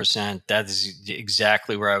 100%. That is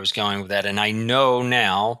exactly where I was going with that. And I know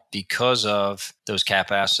now, because of those cap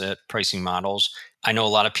asset pricing models, I know a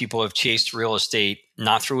lot of people have chased real estate,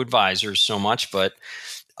 not through advisors so much, but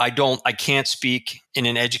I can't speak in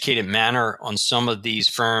an educated manner on some of these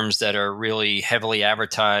firms that are really heavily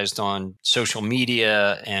advertised on social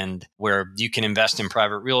media and where you can invest in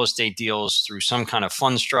private real estate deals through some kind of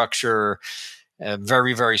fund structure,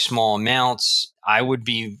 very, very small amounts. I would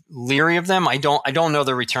be leery of them. I don't know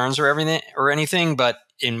the returns or anything, but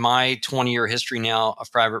in my 20-year history now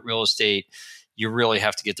of private real estate, you really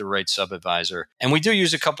have to get the right sub-advisor. And we do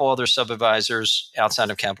use a couple other sub-advisors outside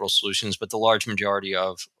of Capital Solutions, but the large majority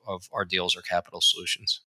of our deals are Capital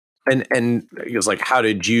Solutions. And it was like, how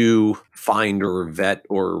did you find or vet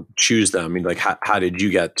or choose them? I mean, like, how did you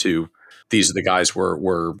get to these are the guys we're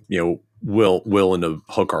willing to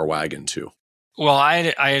hook our wagon to? Well,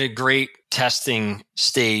 I had a great testing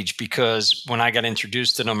stage, because when I got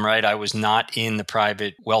introduced to them, right, I was not in the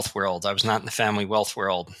private wealth world. I was not in the family wealth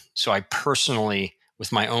world. So I personally,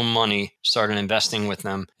 with my own money, started investing with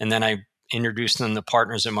them. And then I introduced them to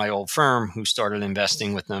partners in my old firm who started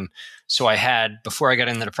investing with them. So before I got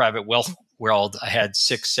into the private wealth world, I had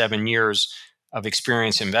 6-7 years of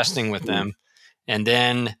experience investing with them. And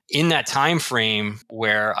then in that time frame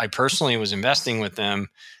where I personally was investing with them,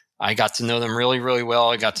 I got to know them really, really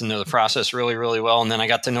well. I got to know the process really, really well. And then I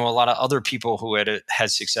got to know a lot of other people who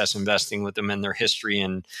had success investing with them and their history.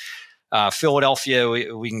 And Philadelphia,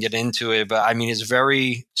 we can get into it, but I mean, it's a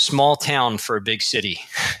very small town for a big city,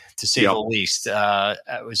 to say the least.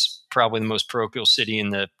 It was probably the most parochial city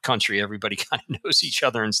in the country. Everybody kind of knows each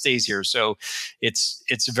other and stays here. So it's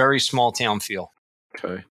a very small town feel.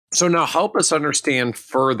 Okay. So now help us understand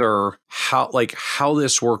further how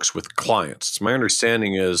this works with clients. My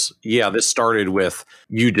understanding is, this started with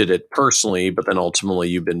you did it personally, but then ultimately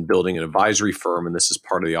you've been building an advisory firm and this is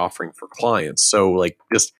part of the offering for clients. So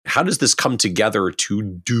just how does this come together to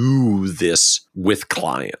do this with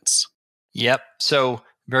clients? Yep. So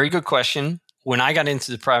very good question. When I got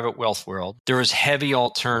into the private wealth world, there was heavy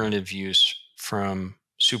alternative use from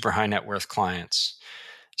super high net worth clients.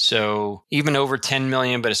 So even over 10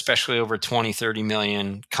 million, but especially over 20, 30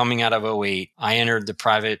 million coming out of 2008, I entered the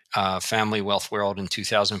private family wealth world in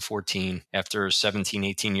 2014 after 17,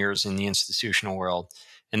 18 years in the institutional world.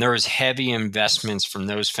 And there was heavy investments from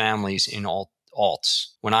those families in alts.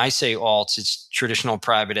 When I say alts, it's traditional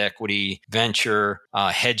private equity, venture,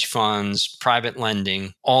 hedge funds, private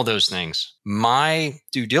lending, all those things. My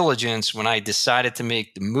due diligence when I decided to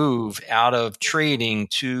make the move out of trading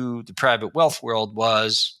to the private wealth world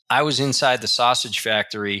was I was inside the sausage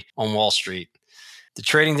factory on Wall Street. The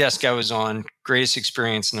trading desk I was on, greatest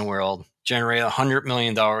experience in the world, generated $100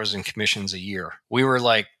 million in commissions a year. We were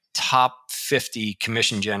like top 50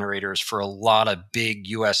 commission generators for a lot of big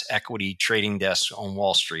US equity trading desks on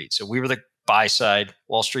Wall Street. So we were the buy side,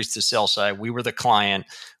 Wall Street's the sell side. We were the client.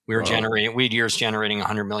 We had years generating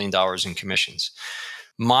 $100 million in commissions.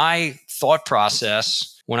 My thought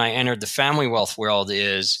process when I entered the family wealth world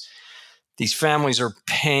is these families are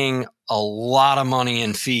paying a lot of money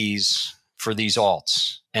in fees for these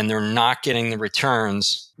alts, and they're not getting the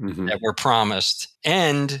returns that were promised.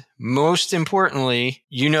 And most importantly,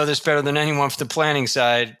 you know this better than anyone from the planning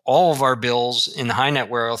side, all of our bills in the high net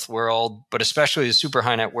worth world, but especially the super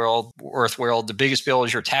high net worth world, the biggest bill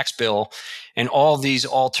is your tax bill. And all of these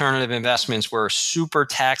alternative investments were super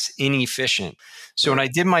tax inefficient. So when I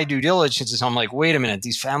did my due diligence, I'm like, wait a minute,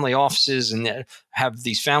 these family offices and have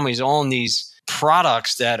these families own these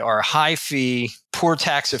products that are high fee, poor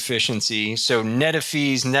tax efficiency. So net of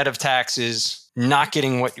fees, net of taxes, not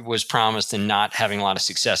getting what was promised and not having a lot of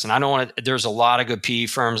success. And I don't want to, there's a lot of good PE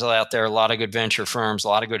firms out there, a lot of good venture firms, a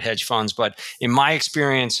lot of good hedge funds. But in my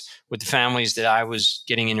experience with the families that I was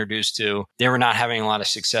getting introduced to, they were not having a lot of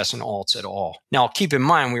success in alts at all. Now, keep in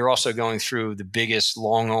mind, we were also going through the biggest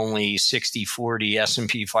long-only 60-40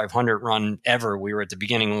 S&P 500 run ever. We were at the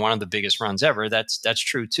beginning of one of the biggest runs ever. That's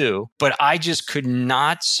true too. But I just could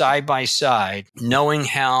not side by side, knowing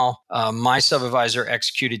how my sub-advisor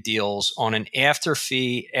executed deals on an after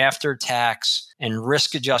fee, after tax, and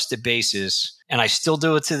risk-adjusted basis, and I still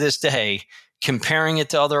do it to this day, comparing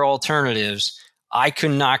it to other alternatives, I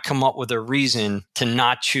could not come up with a reason to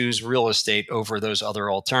not choose real estate over those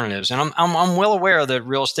other alternatives. And I'm well aware that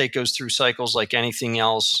real estate goes through cycles like anything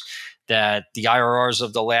else, that the IRRs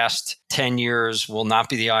of the last 10 years will not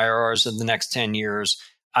be the IRRs of the next 10 years.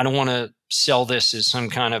 I don't want to sell this as some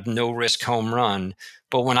kind of no risk home run.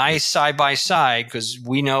 But when I side by side, because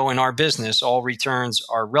we know in our business, all returns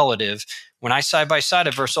are relative. When I side by side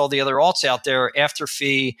it versus all the other alts out there, after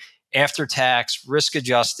fee, after tax, risk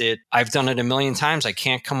adjusted, I've done it a million times. I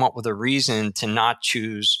can't come up with a reason to not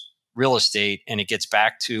choose real estate. And it gets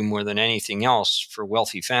back to, more than anything else, for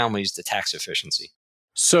wealthy families, the tax efficiency.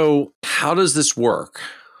 So how does this work?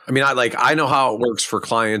 I mean, I know how it works for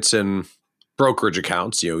clients in brokerage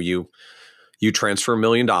accounts. You transfer $1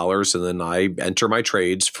 million and then I enter my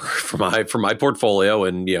trades for my portfolio,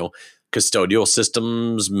 and custodial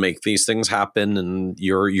systems make these things happen, and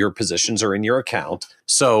your positions are in your account.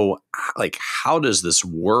 So how does this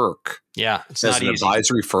work? Yeah, it's as not an easy.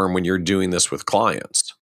 Advisory firm when you're doing this with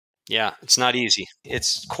clients? Yeah, it's not easy.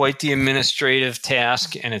 It's quite the administrative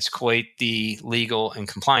task, and it's quite the legal and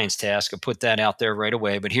compliance task. I put that out there right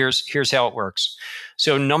away, but here's how it works.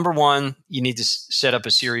 So number one, you need to set up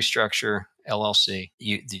a series structure, LLC.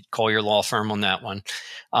 You call your law firm on that one.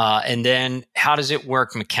 And then how does it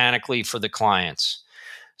work mechanically for the clients?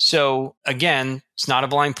 So again, it's not a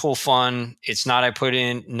blind pool fund. It's not I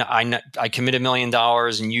commit $1 million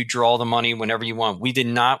and you draw the money whenever you want. We did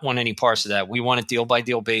not want any parts of that. We want a deal by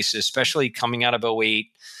deal basis, especially coming out of 2008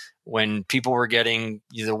 when people were getting,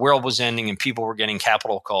 the world was ending and people were getting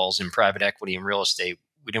capital calls in private equity and real estate.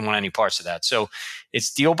 We didn't want any parts of that. So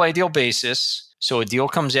it's deal by deal basis. So a deal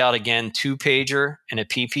comes out, again, 2-pager and a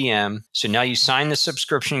PPM. So now you sign the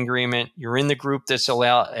subscription agreement. You're in the group that's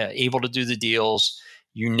able to do the deals.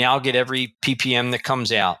 You now get every PPM that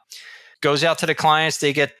comes out. Goes out to the clients.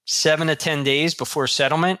 They get 7 to 10 days before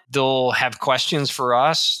settlement. They'll have questions for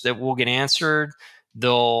us that will get answered.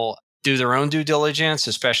 They'll do their own due diligence,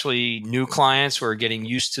 especially new clients who are getting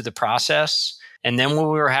used to the process. And then we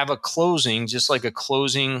will have a closing, just like a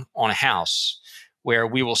closing on a house, where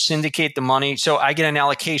we will syndicate the money. So I get an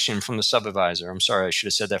allocation from the sub-advisor. I'm sorry, I should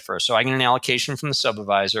have said that first. So I get an allocation from the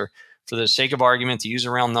sub-advisor. For the sake of argument, to use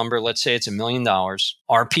a round number, let's say it's $1 million.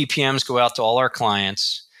 Our PPMs go out to all our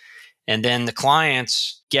clients. And then the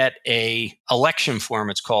clients get a election form,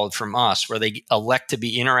 it's called, from us, where they elect to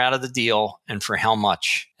be in or out of the deal and for how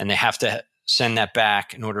much. And they have to send that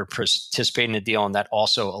back in order to participate in the deal. And that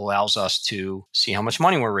also allows us to see how much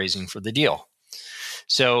money we're raising for the deal.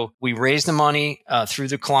 So we raise the money through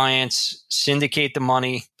the clients, syndicate the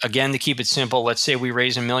money. Again, to keep it simple, let's say we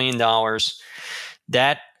raise $1 million.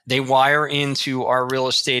 That they wire into our real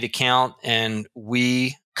estate account, and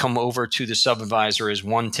we come over to the sub-advisor as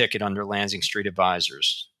one ticket under Lansing Street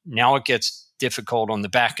Advisors. Now it gets difficult on the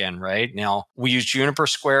back end, right? Now we use Juniper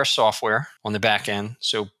Square software on the back end.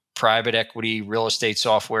 So private equity, real estate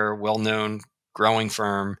software, well-known, growing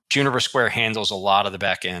firm. Juniper Square handles a lot of the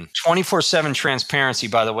back end. 24/7 transparency,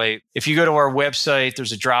 by the way. If you go to our website,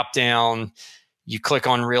 there's a drop down. you click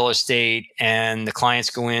on real estate and the clients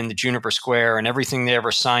go in the Juniper Square and everything they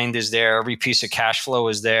ever signed is there. Every piece of cash flow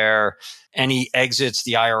is there. Any exits,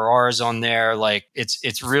 the IRR is on there. Like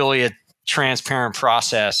it's really a transparent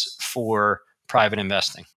process for private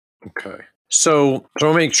investing. Okay. So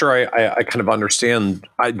to make sure I kind of understand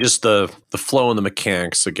just the flow and the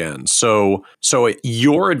mechanics again. So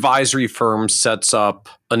your advisory firm sets up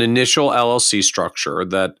an initial LLC structure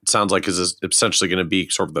that sounds like is essentially going to be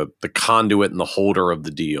sort of the conduit and the holder of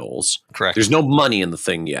the deals. Correct. There's no money in the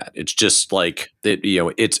thing yet. It's just like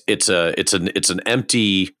it's an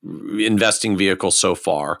empty investing vehicle so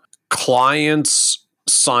far. Clients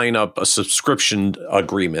sign up a subscription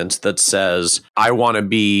agreement that says, I want to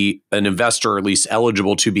be an investor, or at least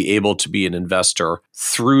eligible to be able to be an investor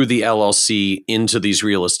through the LLC into these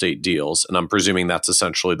real estate deals. And I'm presuming that's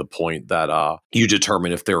essentially the point that you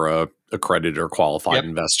determine if they're a accredited or qualified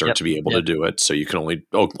investor to be able to do it. So you can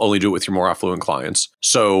only do it with your more affluent clients.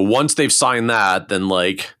 So once they've signed that, then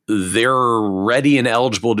like they're ready and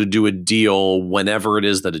eligible to do a deal whenever it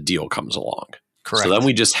is that a deal comes along. Correct. So then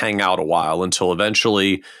we just hang out a while until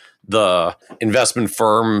eventually the investment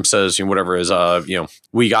firm says, whatever is,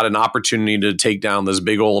 we got an opportunity to take down this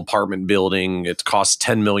big old apartment building. It costs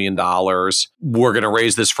 $10 million. We're going to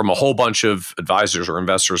raise this from a whole bunch of advisors or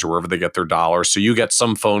investors or wherever they get their dollars. So you get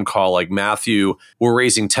some phone call like, Matthew, we're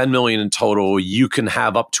raising $10 million in total. You can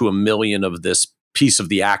have up to $1 million of this piece of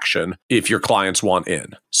the action if your clients want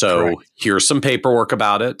in. So Correct. Here's some paperwork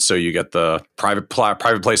about it. So you get the private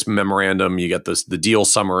placement memorandum, you get the deal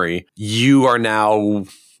summary. You are now,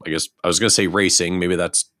 I guess I was going to say racing, maybe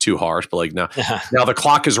that's too harsh, but like now the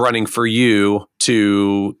clock is running for you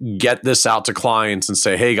to get this out to clients and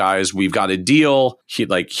say, hey guys, we've got a deal.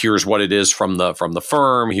 Here's what it is from the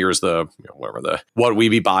firm. Here's the what we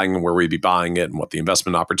be buying and where we be buying it and what the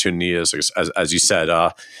investment opportunity is. As you said,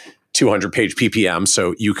 200-page PPM,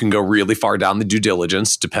 so you can go really far down the due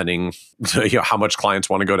diligence, depending how much clients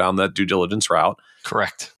want to go down that due diligence route.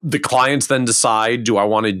 Correct. The clients then decide, do I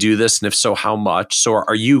want to do this? And if so, how much? So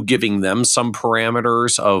are you giving them some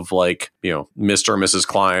parameters of like, Mr. or Mrs.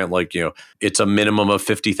 Client, like, it's a minimum of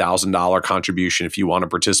 $50,000 contribution if you want to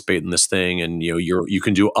participate in this thing. And, you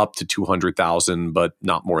can do up to $200,000, but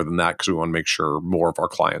not more than that because we want to make sure more of our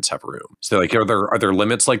clients have room. So like, are there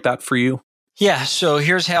limits like that for you? Yeah. So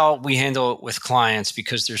here's how we handle it with clients,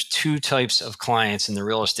 because there's two types of clients in the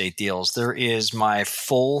real estate deals. There is my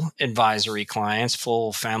full advisory clients,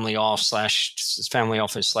 full family office /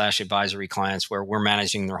 advisory clients where we're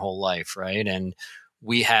managing their whole life, right? And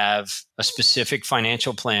we have a specific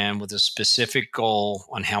financial plan with a specific goal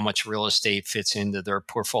on how much real estate fits into their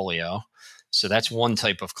portfolio. So that's one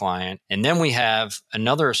type of client. And then we have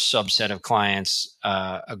another subset of clients,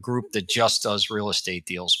 a group that just does real estate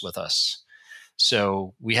deals with us.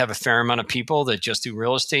 So we have a fair amount of people that just do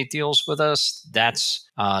real estate deals with us. That's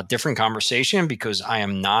a different conversation because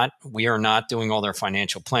we are not doing all their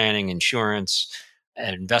financial planning, insurance,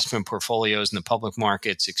 and investment portfolios in the public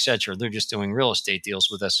markets, et cetera. They're just doing real estate deals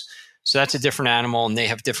with us. So that's a different animal, and they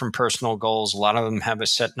have different personal goals. A lot of them have a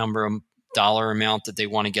set number of dollar amount that they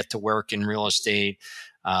want to get to work in real estate.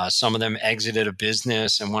 Some of them exited a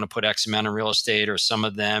business and want to put X amount of real estate, or some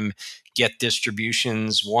of them get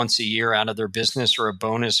distributions once a year out of their business or a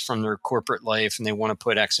bonus from their corporate life, and they want to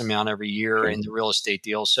put X amount every year in the real estate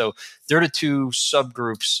deal. So they're the two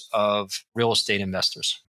subgroups of real estate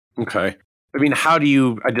investors. Okay. I mean, how do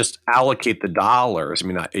you just allocate the dollars? I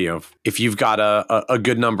mean, if you've got a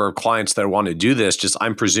good number of clients that want to do this,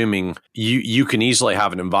 I'm presuming you can easily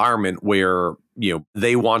have an environment where,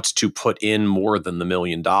 they want to put in more than the $1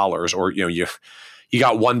 million, or, you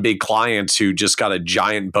got one big client who just got a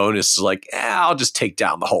giant bonus, like, I'll just take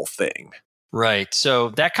down the whole thing. Right.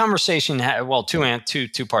 So that conversation,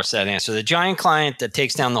 two parts to that answer. The giant client that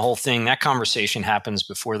takes down the whole thing, that conversation happens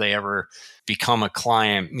before they ever become a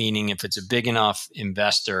client, meaning if it's a big enough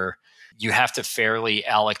investor, you have to fairly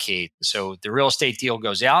allocate. So the real estate deal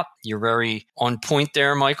goes out. You're very on point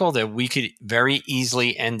there, Michael, that we could very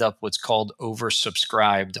easily end up what's called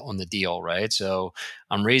oversubscribed on the deal, right? So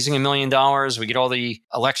I'm raising $1 million. We get all the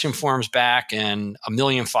election forms back and $1.5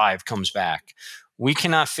 million comes back. We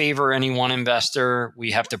cannot favor any one investor.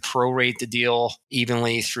 We have to prorate the deal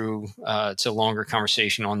evenly through, it's a longer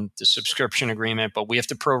conversation on the subscription agreement, but we have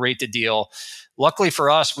to prorate the deal. Luckily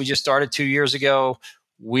for us, we just started 2 years ago.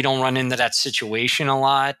 We don't run into that situation a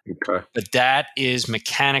lot, but that is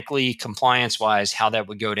mechanically, compliance-wise, how that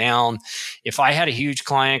would go down. If I had a huge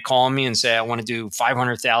client call me and say, I want to do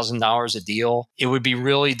 $500,000 a deal, it would be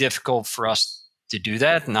really difficult for us to do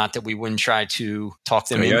that. Not that we wouldn't try to talk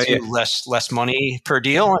them into less money per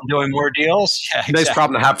deal and doing more deals. Yeah, exactly. Nice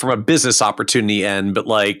problem to have from a business opportunity end, but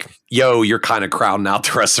like, you're kind of crowding out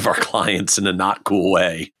the rest of our clients in a not cool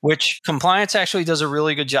way. Which compliance actually does a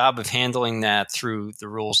really good job of handling that through the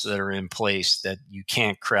rules that are in place, that you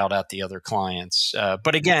can't crowd out the other clients.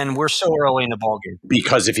 But again, we're so early in the ballgame.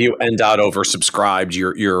 Because if you end out oversubscribed,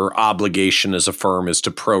 your obligation as a firm is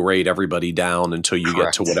to prorate everybody down until you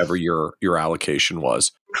get to whatever your allocation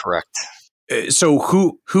was. Correct. So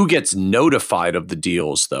who gets notified of the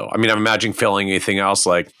deals, though? I mean, I'm imagining failing anything else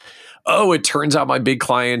like, oh, it turns out my big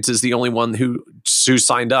client is the only one who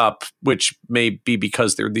signed up, which may be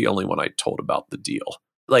because they're the only one I told about the deal.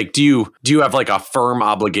 Like, do you have like a firm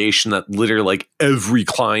obligation that literally like every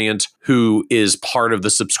client who is part of the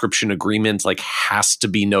subscription agreement like has to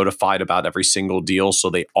be notified about every single deal so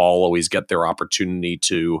they all always get their opportunity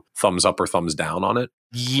to thumbs up or thumbs down on it?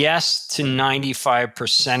 Yes, to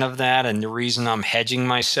 95% of that. And the reason I'm hedging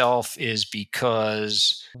myself is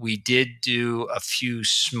because we did do a few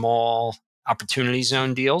small opportunity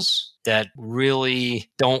zone deals that really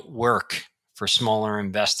don't work for smaller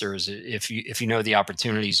investors. If you know the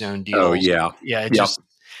opportunity zone deals. Oh, yeah. Yeah. Just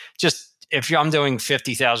if I'm doing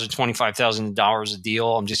 $50,000, $25,000 a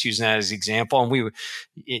deal, I'm just using that as an example. And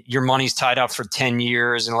your money's tied up for 10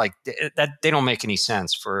 years, and like that, they don't make any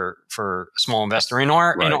sense for a small investor in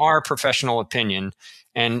our professional opinion,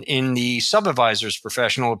 and in the sub-advisor's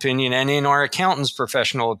professional opinion, and in our accountant's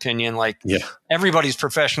professional opinion, everybody's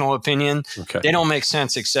professional opinion, they don't make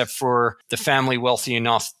sense except for the family wealthy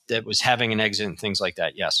enough that was having an exit and things like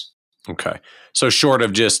that. Yes. Okay. So short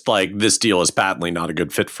of just like this deal is patently not a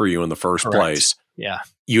good fit for you in the first place. Yeah.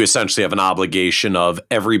 You essentially have an obligation of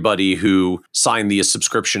everybody who signed the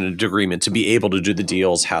subscription agreement to be able to do the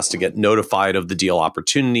deals has to get notified of the deal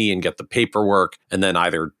opportunity and get the paperwork, and then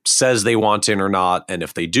either says they want in or not. And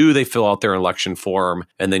if they do, they fill out their election form,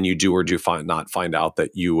 and then you do or do not find out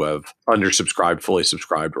that you have undersubscribed, fully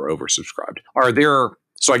subscribed, or oversubscribed.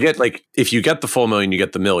 So I get like, if you get the full million, you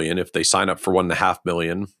get the million. If they sign up for 1.5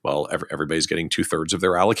 million, well, everybody's getting 2/3 of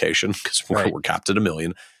their allocation because we're capped at $1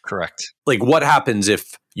 million. Correct. Like, what happens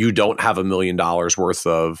if you don't have $1 million worth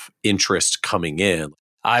of interest coming in?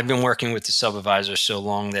 I've been working with the sub-advisor so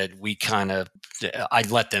long that I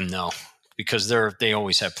let them know, because they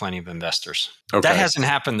always have plenty of investors. Okay. That hasn't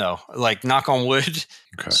happened though, like knock on wood.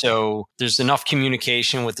 Okay. So there's enough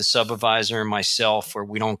communication with the sub-advisor and myself where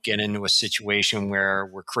we don't get into a situation where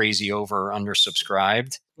we're crazy over or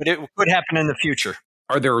undersubscribed, but it could happen in the future.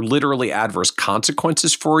 Are there literally adverse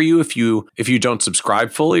consequences for you if you don't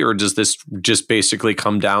subscribe fully, or does this just basically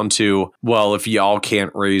come down to, well, if y'all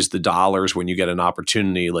can't raise the dollars when you get an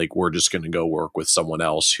opportunity, like we're just going to go work with someone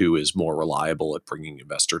else who is more reliable at bringing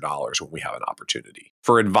investor dollars when we have an opportunity?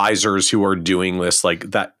 For advisors who are doing this, like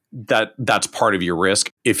that's part of your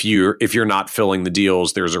risk. If you're not filling the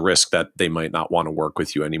deals, there's a risk that they might not want to work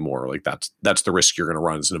with you anymore. Like that's the risk you're going to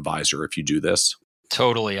run as an advisor if you do this.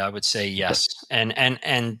 Totally, I would say yes. And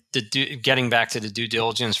getting back to the due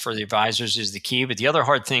diligence for the advisors is the key. But the other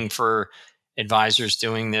hard thing for advisors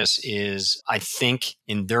doing this is, I think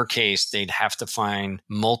in their case, they'd have to find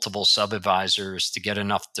multiple sub-advisors to get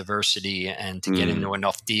enough diversity and to get into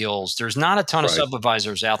enough deals. There's not a ton of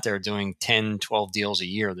sub-advisors out there doing 10, 12 deals a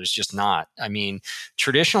year. There's just not. I mean,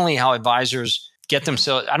 traditionally how advisors get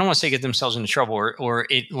themselves, I don't want to say get themselves into trouble, or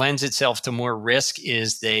it lends itself to more risk,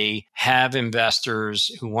 is they have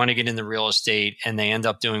investors who want to get into real estate and they end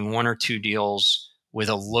up doing 1 or 2 deals with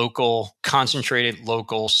a concentrated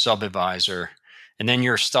local sub-advisor. And then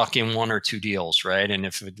you're stuck in 1 or 2 deals, right? And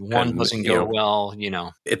if one doesn't go well,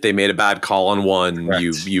 if they made a bad call on one,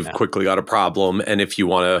 you've quickly got a problem. And if you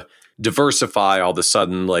want to diversify, all of a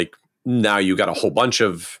sudden, like now you got a whole bunch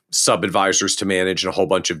of sub-advisors to manage and a whole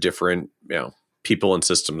bunch of different, people and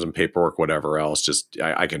systems and paperwork, whatever else. Just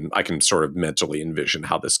I can sort of mentally envision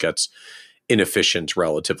how this gets inefficient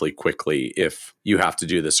relatively quickly if you have to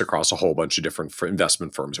do this across a whole bunch of different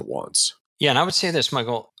investment firms at once. Yeah, and I would say this,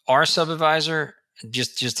 Michael, our sub-advisor,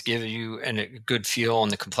 just to give you a good feel on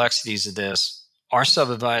the complexities of this, our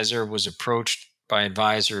sub-advisor was approached by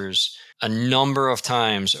advisors a number of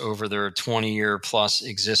times over their 20-year plus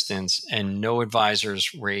existence, and no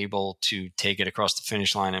advisors were able to take it across the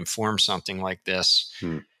finish line and form something like this.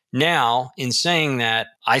 Now, in saying that,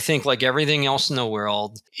 I think like everything else in the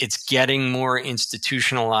world, it's getting more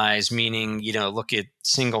institutionalized, meaning, look at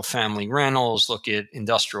single family rentals, look at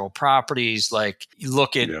industrial properties, like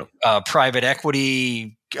look at private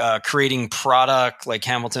equity creating product like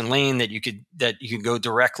Hamilton Lane that you could go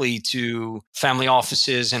directly to family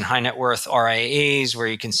offices and high net worth RIAs where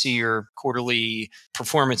you can see your quarterly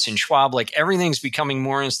performance in Schwab. Like everything's becoming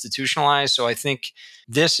more institutionalized. So I think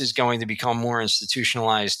this is going to become more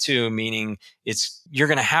institutionalized too, meaning you're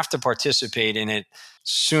going to have to participate in it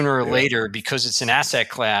sooner or later because it's an asset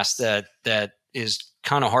class that is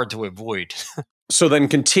kind of hard to avoid. So then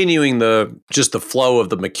continuing the flow of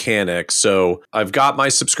the mechanics. So I've got my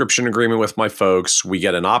subscription agreement with my folks. We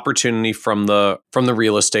get an opportunity from the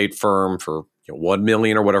real estate firm for $1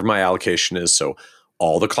 million or whatever my allocation is. So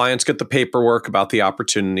all the clients get the paperwork about the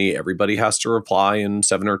opportunity. Everybody has to reply in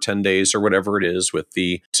 7 or 10 days or whatever it is with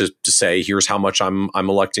to say, here's how much I'm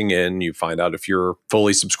electing in. You find out if you're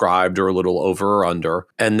fully subscribed or a little over or under.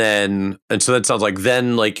 And so that sounds like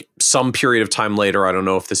then like some period of time later, I don't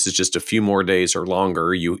know if this is just a few more days or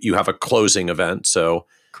longer, you have a closing event. So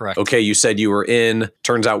correct. Okay, you said you were in.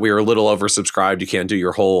 Turns out we were a little oversubscribed. You can't do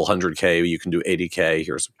your whole 100K. You can do 80K.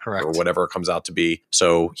 Here's correct. Or whatever it comes out to be.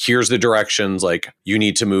 So here's the directions. Like you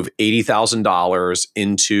need to move $80,000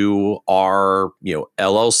 into our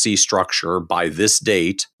LLC structure by this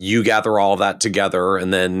date. You gather all of that together,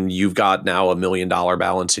 and then you've got now $1 million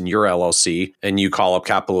balance in your LLC. And you call up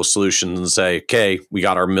Capital Solutions and say, "Okay, we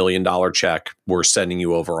got our $1 million check. We're sending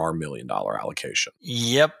you over our $1 million allocation."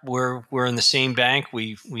 Yep, we're in the same bank.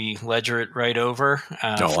 We ledger it right over.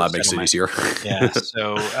 That makes it easier. Yeah,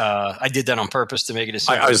 so I did that on purpose to make it as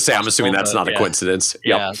simple. I was saying, I'm assuming that's not a coincidence.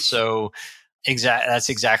 Yep. Yeah, so that's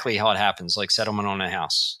exactly how it happens, like settlement on a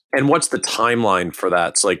house. And what's the timeline for that?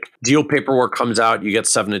 It's like deal paperwork comes out, you get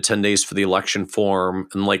 7 to 10 days for the election form.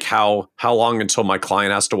 And like how long until my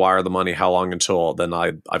client has to wire the money? How long until then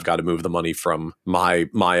I've got to move the money from my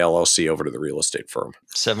LLC over to the real estate firm?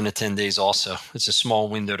 7 to 10 days also. It's a small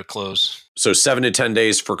window to close. So 7 to 10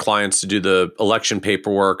 days for clients to do the election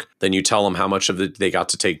paperwork. Then you tell them how much of it they got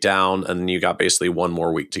to take down. And then you got basically 1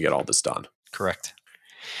 more week to get all this done. Correct.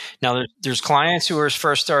 Now, there's clients who are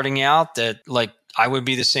first starting out that like I would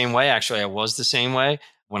be the same way. Actually, I was the same way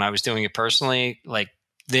when I was doing it personally. Like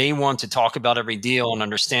they want to talk about every deal and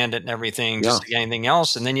understand it and everything, just like anything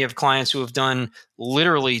else. And then you have clients who have done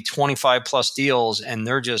literally 25 plus deals and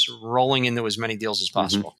they're just rolling into as many deals as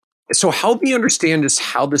possible. Mm-hmm. So help me understand just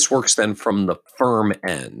how this works then from the firm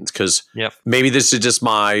end, because maybe this is just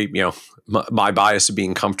my bias of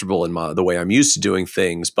being comfortable in the way I'm used to doing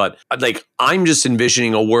things. But like, I'm just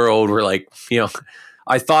envisioning a world where like,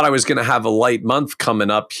 I thought I was going to have a light month coming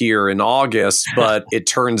up here in August, but it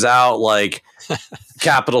turns out like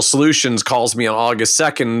Capital Solutions calls me on August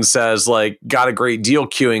 2nd and says like, got a great deal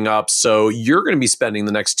queuing up. So you're going to be spending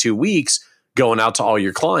the next 2 weeks going out to all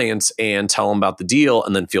your clients and tell them about the deal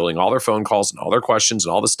and then fielding all their phone calls and all their questions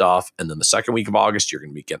and all the stuff. And then the second week of August, you're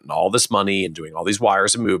going to be getting all this money and doing all these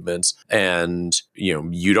wires and movements. And,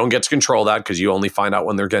 you don't get to control that because you only find out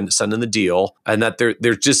when they're sending the deal. And that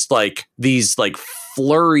they're just like these like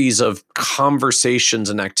flurries of conversations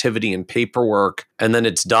and activity and paperwork. And then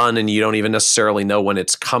it's done and you don't even necessarily know when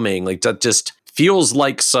it's coming. Like that just feels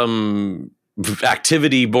like some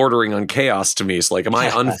activity bordering on chaos to me. It's like, am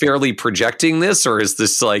I unfairly projecting this, or is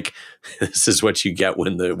this like this is what you get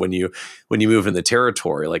when you move in the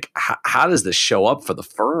territory? Like, how does this show up for the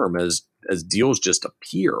firm as deals just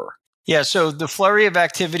appear? Yeah, so the flurry of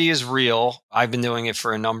activity is real. I've been doing it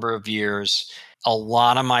for a number of years. A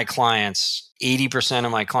lot of my clients, 80%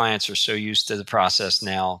 of my clients, are so used to the process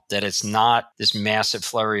now that it's not this massive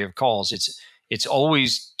flurry of calls. It's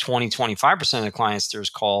always 20-25% of the clients. There's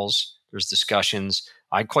calls. There's discussions.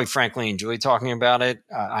 I quite frankly enjoy talking about it.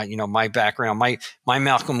 My background, my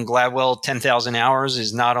Malcolm Gladwell 10,000 hours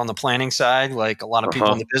is not on the planning side, like a lot of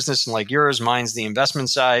people in the business and like yours. Mine's the investment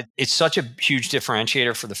side. It's such a huge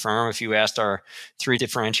differentiator for the firm. If you asked our 3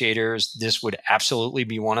 differentiators, this would absolutely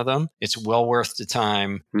be one of them. It's well worth the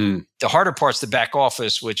time. The harder part's the back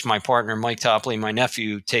office, which my partner, Mike Topley, my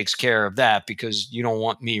nephew, takes care of that because you don't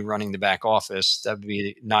want me running the back office. That would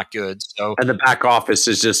be not good. So, and the back office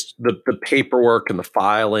is just the paperwork and the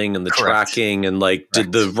filing and the tracking and like,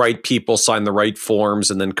 did the right people sign the right forms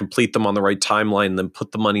and then complete them on the right timeline and then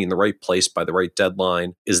put the money in the right place by the right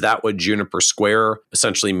deadline? Is that what Juniper Square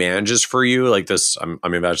essentially manages for you? Like this, I'm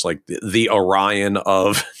imagining like the Orion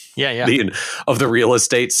of of the real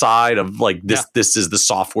estate side of like this. This is the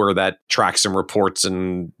software that tracks and reports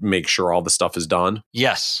and makes sure all the stuff is done.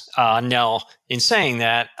 Yes. Now, in saying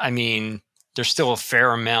that, I mean, there's still a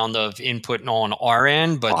fair amount of input on our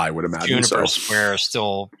end, but I would imagine Juniper Square is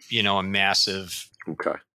still, a massive.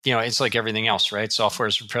 Okay. It's like everything else, right? Software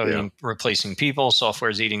is replacing people.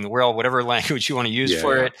 Software is eating the world. Whatever language you want to use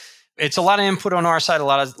for it. it's a lot of input on our side, a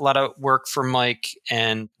lot of work for Mike,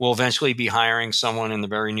 and we'll eventually be hiring someone in the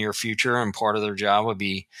very near future, and part of their job would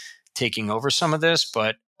be taking over some of this.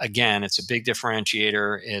 But again, it's a big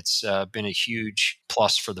differentiator. It's been a huge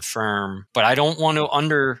plus for the firm. But I don't want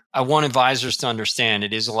to I want advisors to understand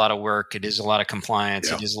it is a lot of work. It is a lot of compliance.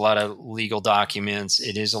 Yeah. It is a lot of legal documents.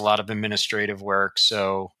 It is a lot of administrative work.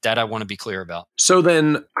 So that I want to be clear about. So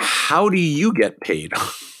then how do you get paid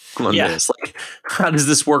on this? Like, how does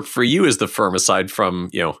this work for you as the firm, aside from,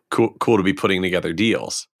 cool to be putting together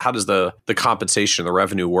deals? How does the compensation, the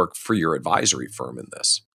revenue work for your advisory firm in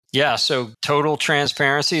this? Yeah. So total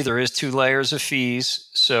transparency, there is 2 layers of fees.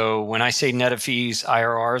 So when I say net of fees,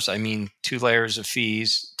 IRRs, I mean 2 layers of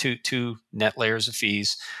fees, two net layers of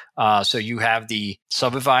fees. So you have the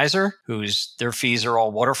sub-advisor their fees are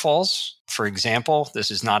all waterfalls. For example,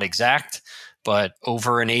 this is not exact, but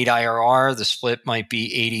over an 8 IRR, the split might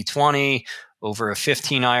be 80-20. Over a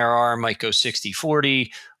 15 IRR might go 60-40.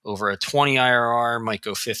 Over a 20 IRR might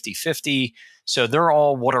go 50-50. So they're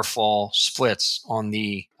all waterfall splits on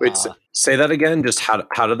the... Wait, say that again. Just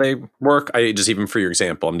how do they work? Even for your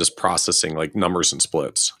example, I'm just processing like numbers and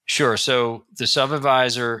splits. Sure. So the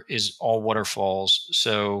sub-advisor is all waterfalls.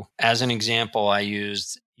 So as an example, I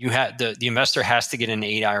used... the investor has to get an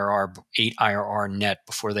 8 IRR net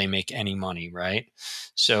before they make any money, right?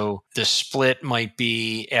 So the split might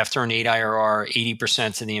be, after an 8 IRR,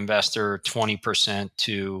 80% to the investor, 20%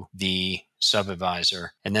 to the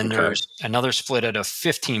sub-advisor. And then there's another split at a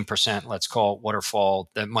 15%, let's call it waterfall,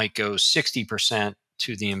 that might go 60%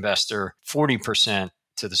 to the investor, 40%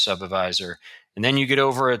 to the sub-advisor. And then you get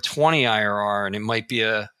over a 20 IRR and it might be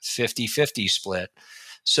a 50-50 split.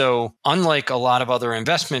 So unlike a lot of other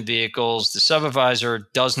investment vehicles, the sub-advisor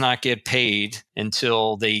does not get paid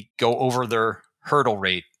until they go over their hurdle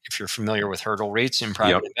rate. If you're familiar with hurdle rates in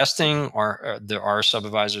private investing, our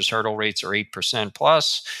sub-advisors' hurdle rates are 8%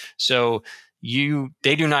 plus. So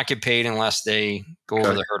they do not get paid unless they go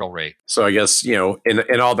over the hurdle rate. So I guess,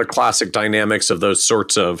 in all the classic dynamics of those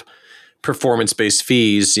sorts of performance-based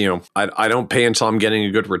fees, I don't pay until I'm getting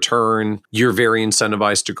a good return. You're very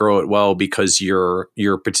incentivized to grow it well because you're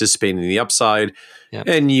participating in the upside. Yep.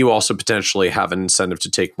 And you also potentially have an incentive to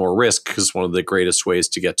take more risk, because one of the greatest ways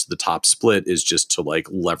to get to the top split is just to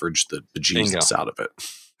leverage the bejesus out of it.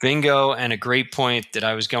 Bingo. And a great point that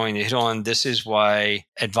I was going to hit on. This is why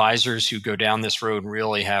advisors who go down this road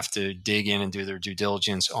really have to dig in and do their due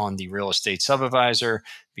diligence on the real estate sub-advisor,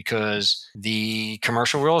 because the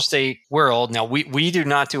commercial real estate world, now we do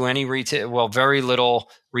not do any retail, very little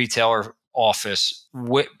retail or office,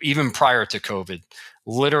 even prior to COVID.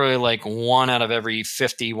 Literally like 1 out of every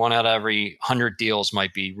 50, 1 out of every 100 deals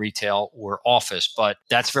might be retail or office. But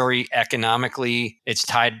that's very economically, it's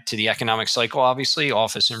tied to the economic cycle, obviously,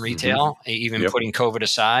 office and retail, even putting COVID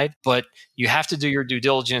aside. But you have to do your due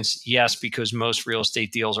diligence, yes, because most real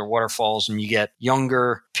estate deals are waterfalls, and you get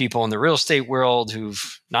younger people in the real estate world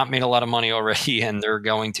who've not made a lot of money already, and they're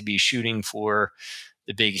going to be shooting for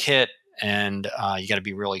the big hit, and you got to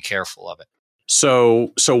be really careful of it.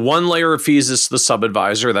 So 1 layer of fees is the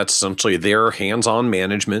sub-advisor. That's essentially their hands-on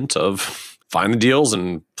management of find the deals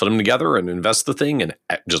and put them together and invest the thing and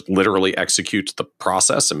just literally execute the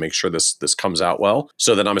process and make sure this comes out well.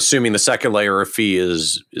 So then I'm assuming the second layer of fee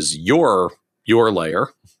is your layer.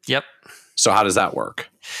 Yep. So how does that work?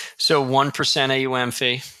 So 1% AUM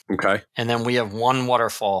fee. Okay. And then we have 1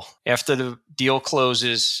 waterfall. After the deal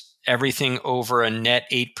closes, everything over a net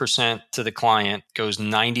 8% to the client goes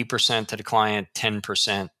 90% to the client,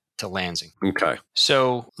 10% to Lansing. Okay.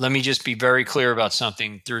 So let me just be very clear about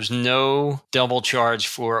something. There's no double charge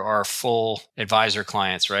for our full advisor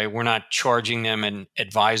clients, right? We're not charging them an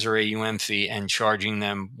advisor AUM fee and charging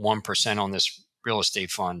them 1% on this real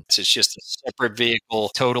estate fund. It's just a separate vehicle.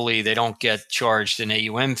 Totally. They don't get charged an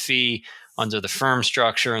AUM fee under the firm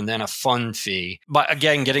structure and then a fund fee. But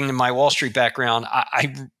again, getting to my Wall Street background,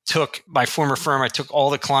 I took my former firm, I took all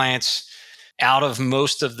the clients out of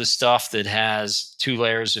most of the stuff that has 2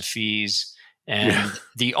 layers of fees. And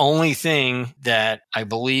the only thing that I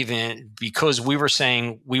believe in, because we were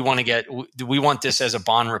saying we want this as a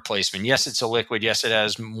bond replacement. Yes, it's a liquid. Yes, it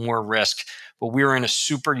has more risk. But we were in a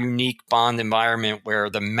super unique bond environment where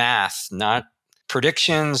the math, not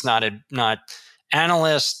predictions, not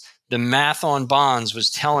analysts, the math on bonds was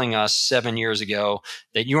telling us 7 years ago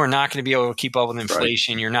that you are not going to be able to keep up with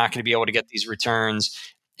inflation. Right. You're not going to be able to get these returns.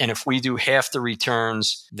 And if we do half the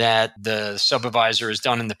returns that the sub-advisor has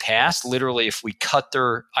done in the past, literally if we cut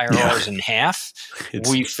their IRRs in half,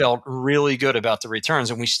 we felt really good about the returns.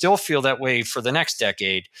 And we still feel that way for the next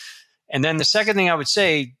decade. And then the second thing I would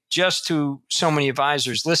say, just to so many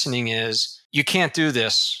advisors listening, is you can't do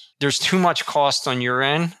this there's too much cost on your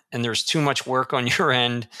end, and there's too much work on your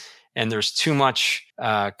end, and there's too much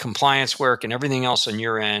compliance work and everything else on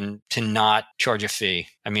your end to not charge a fee.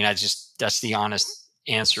 I mean, that's the honest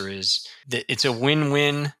answer, is that it's a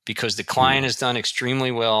win-win because the client has done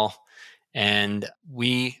extremely well and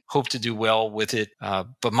we hope to do well with it.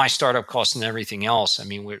 But my startup costs and everything else, I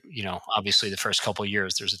mean, obviously the first couple of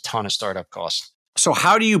years, there's a ton of startup costs. So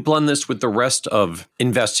how do you blend this with the rest of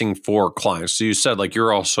investing for clients? So you said like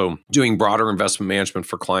you're also doing broader investment management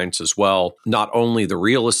for clients as well, not only the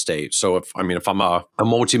real estate. So if I'm a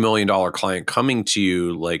multi-million-dollar client coming to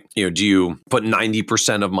you, like, do you put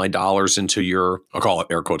 90% of my dollars into your, I'll call it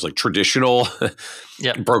air quotes, like traditional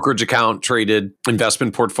brokerage account traded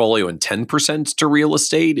investment portfolio and 10% to real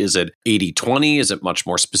estate? Is it 80-20? Is it much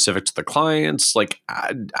more specific to the clients? Like,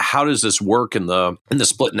 how does this work in the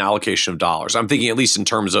split and allocation of dollars? I'm thinking at least in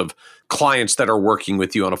terms of clients that are working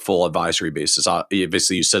with you on a full advisory basis.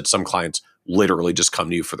 Obviously, you said some clients literally just come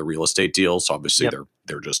to you for the real estate deals. So obviously,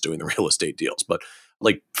 they're just doing the real estate deals. But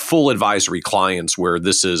like full advisory clients where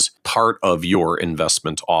this is part of your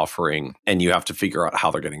investment offering and you have to figure out how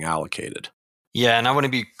they're getting allocated. Yeah, and I want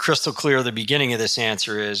to be crystal clear at the beginning of this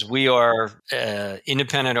answer is we are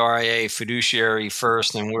independent RIA fiduciary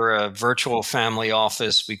first, and we're a virtual family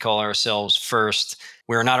office. We call ourselves First.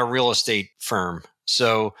 We're not a real estate firm.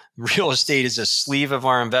 So real estate is a sleeve of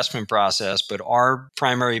our investment process, but our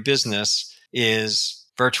primary business is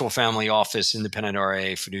virtual family office, independent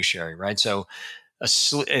RIA fiduciary, right? So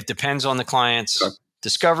it depends on the client's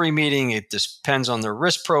discovery meeting. It depends on their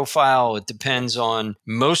risk profile. It depends on,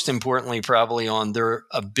 most importantly, probably on their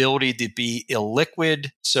ability to be illiquid.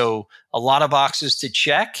 So a lot of boxes to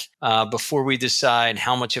check before we decide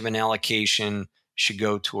how much of an allocation should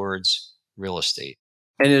go towards real estate.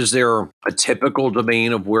 And is there a typical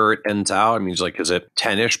domain of where it ends out? I mean, is it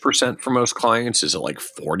 10-ish% for most clients? Is it like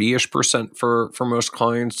 40-ish% for most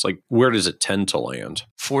clients? Like, where does it tend to land?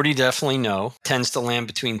 40 definitely no. Tends to land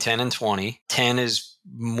between 10 and 20. 10 is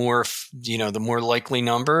more, the more likely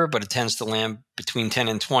number, but it tends to land between 10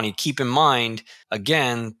 and 20. Keep in mind,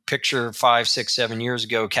 again, picture 5, 6, 7 years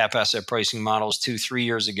ago, cap asset pricing models 2, 3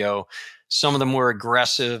 years ago. Some of the more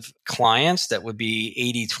aggressive clients that would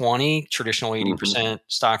be 80-20, traditional 80%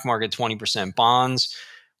 stock market, 20% bonds,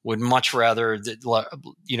 would much rather,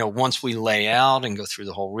 once we lay out and go through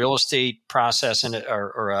the whole real estate process and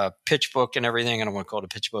or a pitch book and everything, I don't want to call it a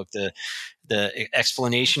pitch book, the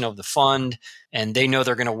explanation of the fund, and they know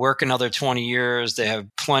they're going to work another 20 years. They have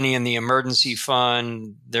plenty in the emergency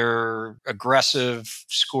fund. They're aggressive,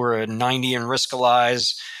 score a 90 in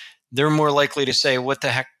Riskalyze. They're more likely to say, what the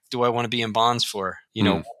heck do I want to be in bonds for?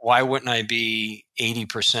 Why wouldn't I be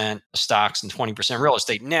 80% stocks and 20% real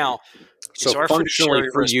estate? Now, so functionally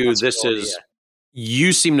for you,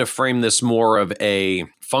 you seem to frame this more of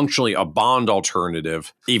functionally a bond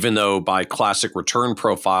alternative, even though by classic return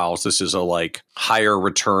profiles, this is a higher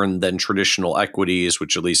return than traditional equities,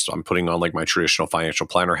 which at least I'm putting on my traditional financial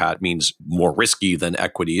planner hat means more risky than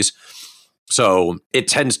equities. So it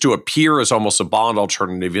tends to appear as almost a bond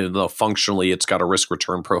alternative, even though functionally it's got a risk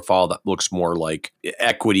return profile that looks more like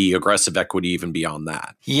equity, aggressive equity, even beyond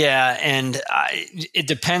that. Yeah. And it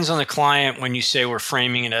depends on the client when you say we're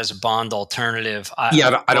framing it as a bond alternative. I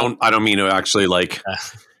don't mean to actually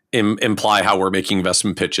imply how we're making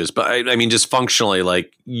investment pitches, but I mean, just functionally,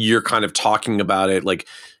 you're kind of talking about it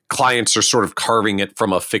clients are sort of carving it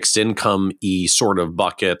from a fixed income-y sort of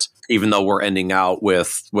bucket, even though we're ending out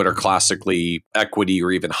with what are classically equity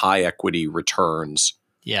or even high equity returns.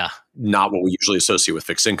 Yeah. Not what we usually associate with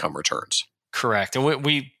fixed income returns. Correct. And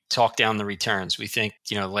we talk down the returns. We think,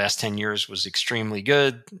 the last 10 years was extremely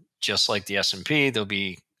good, just like the S&P. There'll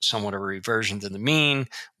be somewhat of a reversion to the mean.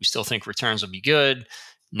 We still think returns will be good,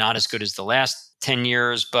 not as good as the last 10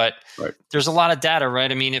 years, but There's a lot of data,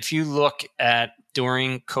 right? I mean, if you look at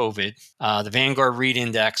during COVID, the Vanguard REIT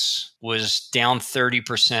Index was down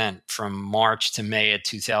 30% from March to May of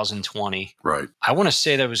 2020. Right. I want to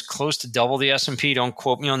say that was close to double the S&P. Don't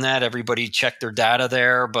quote me on that. Everybody check their data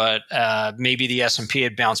there, but maybe the S&P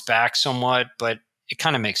had bounced back somewhat, but it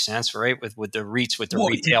kind of makes sense, right? With the REITs, with the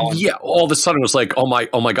retail. Yeah. All of a sudden it was like, oh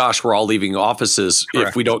my gosh, we're all leaving offices. Correct.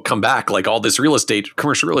 If we don't come back, all this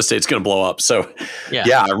commercial real estate is going to blow up. So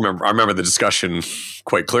yeah, I remember the discussion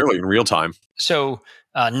quite clearly in real time. So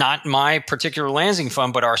not my particular Lansing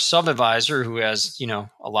fund, but our sub-advisor who has,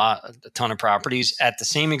 a ton of properties at the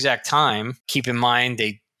same exact time. Keep in mind,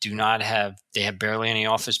 they have barely any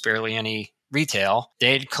office, barely any retail.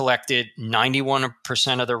 They had collected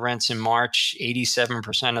 91% of the rents in March,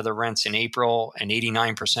 87% of the rents in April, and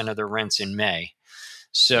 89% of the rents in May.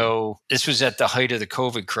 So this was at the height of the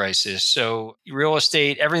COVID crisis. So real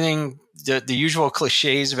estate, everything, the usual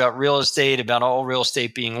cliches about real estate, about all real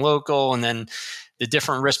estate being local, and then the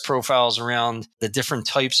different risk profiles around the different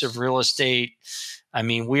types of real estate. I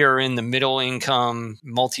mean, we are in the middle income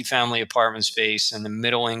multifamily apartment space and the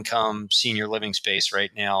middle income senior living space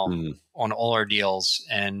right now on all our deals.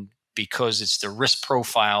 And because it's the risk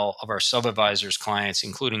profile of our sub-advisors clients,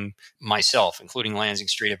 including myself, including Lansing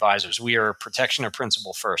Street Advisors, we are protection of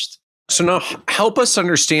principal first. So now help us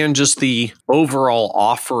understand just the overall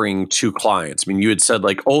offering to clients. I mean, you had said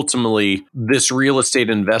like ultimately this real estate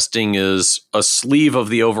investing is a sleeve of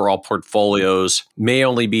the overall portfolios, may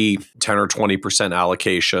only be 10 or 20%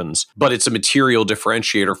 allocations, but it's a material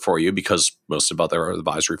differentiator for you because most of other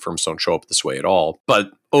advisory firms don't show up this way at all.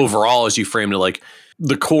 But overall, as you framed it, like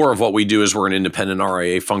the core of what we do is we're an independent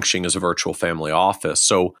RIA functioning as a virtual family office.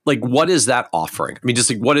 So like, what is that offering? I mean, just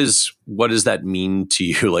like, what does that mean to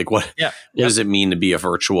you? Like what does it mean to be a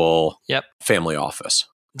virtual family office?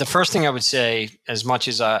 The first thing I would say, as much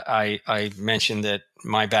as I mentioned that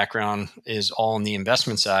my background is all on the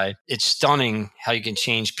investment side, it's stunning how you can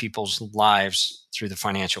change people's lives through the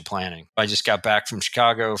financial planning. I just got back from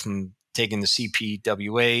Chicago from taking the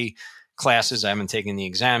CPWA classes. I haven't taken the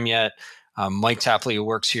exam yet. Mike Tapley, who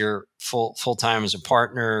works here full-time as a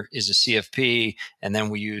partner, is a CFP. And then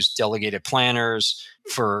we use delegated planners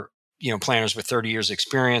for, planners with 30 years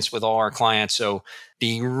experience with all our clients. So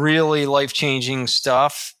the really life-changing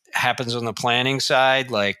stuff happens on the planning side.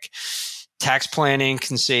 Like tax planning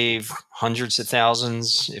can save hundreds of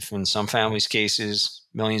thousands, if in some families' cases,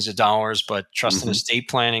 millions of dollars. But trust and estate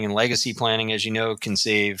planning and legacy planning, as you know, can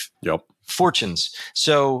save fortunes.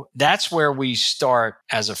 So that's where we start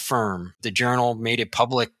as a firm. The Journal made it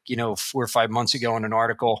public, 4 or 5 months ago in an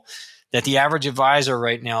article that the average advisor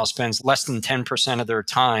right now spends less than 10% of their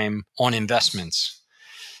time on investments.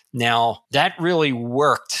 Now, that really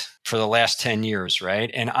worked for the last 10 years,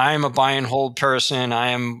 right? And I'm a buy and hold person. I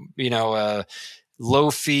am, a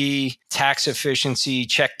low fee, tax efficiency,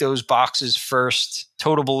 check those boxes first,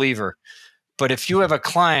 total believer. But if you have a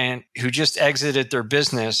client who just exited their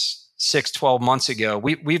business 6-12 months ago,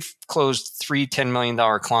 we've closed 3 $10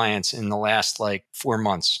 million clients in the last 4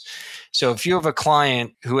 months. So if you have a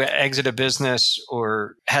client who exit a business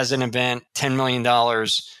or has an event, $10 million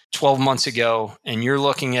 12 months ago, and you're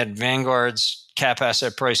looking at Vanguard's cap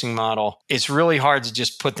asset pricing model, it's really hard to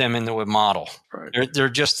just put them into a model. Right. They're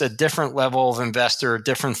just a different level of investor,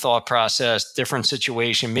 different thought process, different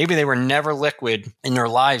situation. Maybe they were never liquid in their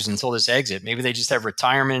lives until this exit. Maybe they just have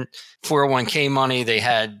retirement, 401k money. They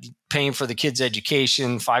had paying for the kids'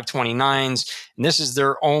 education, 529s, and this is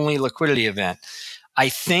their only liquidity event. I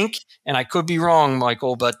think, and I could be wrong,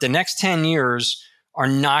 Michael, but the next 10 years are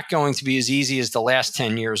not going to be as easy as the last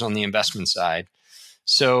 10 years on the investment side.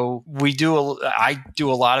 So I do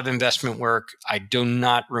a lot of investment work. I do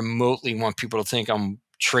not remotely want people to think I'm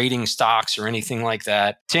trading stocks or anything like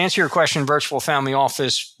that. To answer your question, virtual family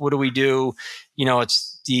office, what do we do?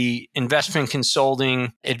 It's the investment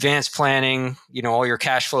consulting, advanced planning, all your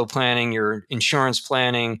cash flow planning, your insurance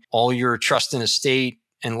planning, all your trust and estate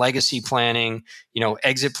and legacy planning,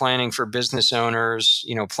 exit planning for business owners,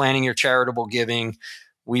 planning your charitable giving.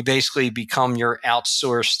 We basically become your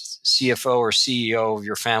outsourced CFO or CEO of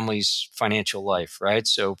your family's financial life, right?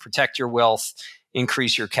 So protect your wealth,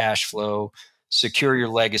 increase your cash flow, secure your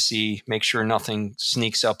legacy, make sure nothing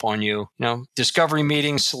sneaks up on you. Discovery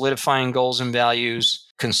meetings, solidifying goals and values,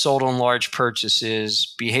 consult on large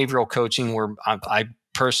purchases, behavioral coaching, where I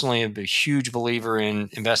personally am a huge believer in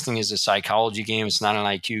investing as a psychology game. It's not an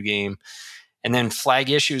IQ game. And then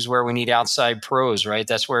flag issues where we need outside pros, right?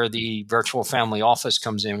 That's where the virtual family office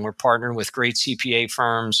comes in. We're partnered with great CPA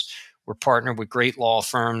firms. We're partnered with great law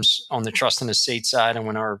firms on the trust and estate side.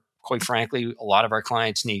 And quite frankly, a lot of our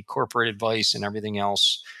clients need corporate advice and everything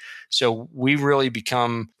else. So we really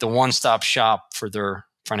become the one-stop shop for their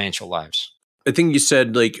financial lives. I think you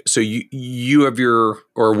said so you have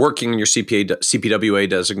working on your CPWA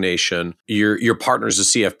designation, your partner's a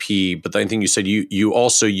CFP, but I think you said you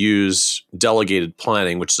also use delegated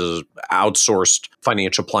planning, which is an outsourced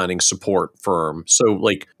financial planning support firm. So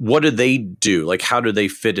what do they do? How do they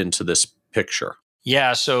fit into this picture?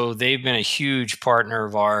 Yeah, so they've been a huge partner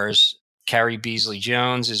of ours. Carrie Beasley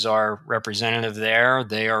Jones is our representative there.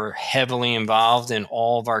 They are heavily involved in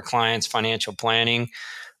all of our clients' financial planning.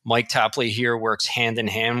 Mike Tapley here works hand in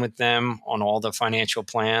hand with them on all the financial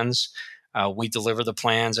plans. We deliver the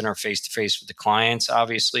plans and are face-to-face with the clients.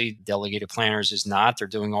 Obviously, Delegated Planners is not. They're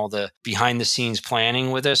doing all the behind-the-scenes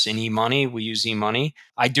planning with us in eMoney. We use eMoney.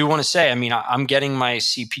 I do want to say, I'm getting my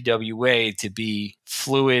CPWA to be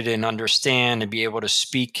fluid and understand and be able to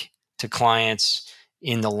speak to clients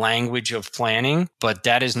in the language of planning, but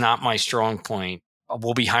that is not my strong point.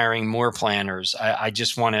 We'll be hiring more planners. I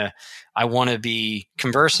want to be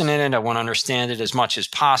conversant in it. I want to understand it as much as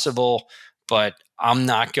possible, but I'm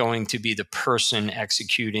not going to be the person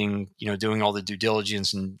executing, doing all the due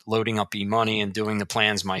diligence and loading up eMoney and doing the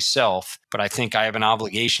plans myself. But I think I have an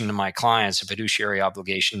obligation to my clients, a fiduciary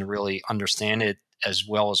obligation to really understand it as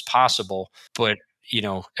well as possible. But,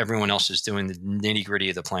 everyone else is doing the nitty-gritty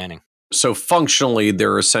of the planning. So functionally,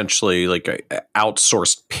 they're essentially like a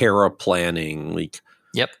outsourced para-planning.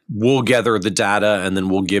 Yep. We'll gather the data and then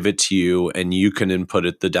we'll give it to you, and you can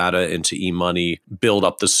input the data into eMoney, build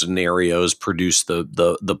up the scenarios, produce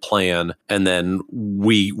the plan, and then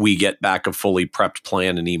we get back a fully prepped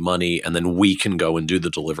plan in eMoney, and then we can go and do the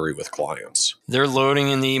delivery with clients. They're loading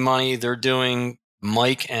in the eMoney. They're doing,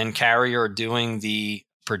 Mike and Carrie are doing the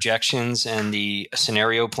projections and the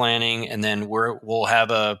scenario planning, and then we'll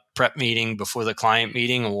have a prep meeting before the client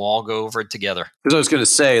meeting, and we'll all go over it together. Because I was going to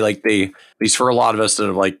say, at least for a lot of us that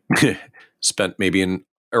have spent maybe an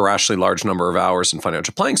irrationally large number of hours in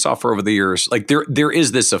financial planning software over the years, there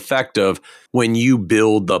is this effect of when you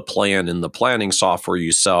build the plan in the planning software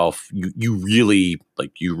yourself, you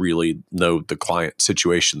really know the client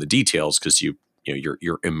situation, the details, because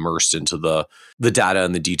you're immersed into the data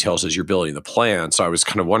and the details as you're building the plan. So I was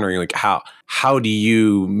kind of wondering, how do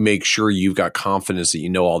you make sure you've got confidence that you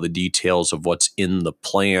know all the details of what's in the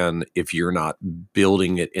plan if you're not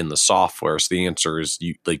building it in the software? So the answer is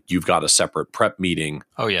you've got a separate prep meeting.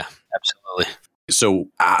 Oh yeah, absolutely. So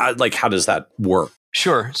how does that work?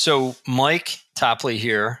 Sure. So Mike Topley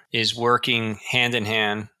here is working hand in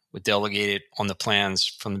hand with Delegated on the plans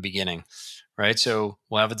from the beginning. Right. So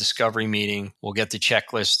we'll have a discovery meeting. We'll get the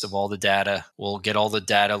checklist of all the data. We'll get all the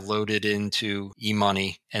data loaded into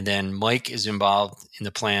eMoney. And then Mike is involved in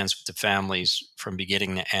the plans with the families from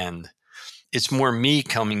beginning to end. It's more me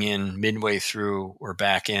coming in midway through or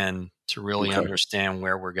back end to really understand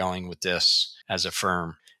where we're going with this as a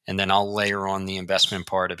firm. And then I'll layer on the investment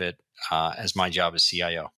part of it as my job as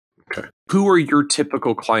CIO. Okay. Who are your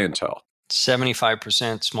typical clientele?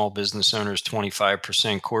 75% small business owners,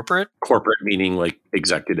 25% corporate. Corporate meaning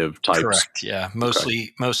executive types. Correct. Yeah.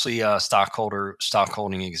 Mostly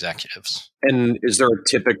stockholding executives. And is there a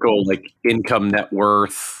typical income net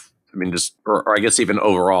worth? Or I guess even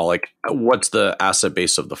overall, what's the asset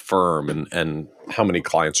base of the firm and how many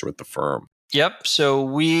clients are with the firm? Yep. So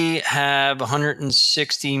we have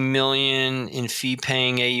 160 million in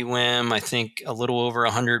fee-paying AUM. I think a little over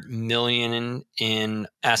 100 million in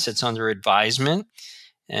assets under advisement.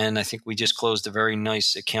 And I think we just closed a very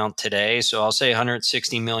nice account today. So I'll say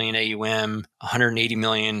 160 million AUM, 180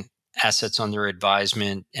 million assets under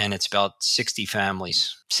advisement, and it's about 60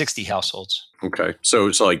 families, 60 households. Okay.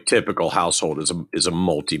 So typical household is a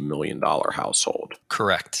multi-million-dollar household.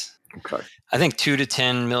 Correct. Okay. I think 2 to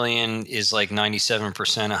 10 million is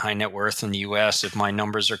 97% of high net worth in the U.S. if my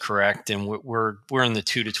numbers are correct, and we're in the $2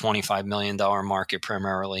 to $25 million market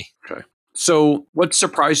primarily. Okay. So, what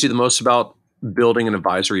surprised you the most about building an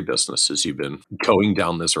advisory business as you've been going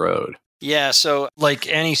down this road? Yeah, so like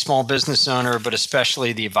any small business owner, but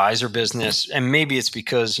especially the advisor business, and maybe it's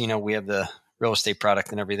because we have the real estate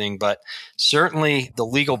product and everything, but certainly the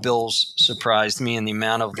legal bills surprised me and the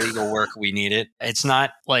amount of legal work we needed. It's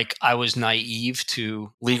not like I was naive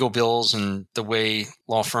to legal bills and the way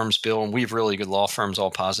law firms bill, and we have really good law firms,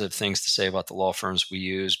 all positive things to say about the law firms we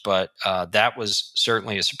use, but that was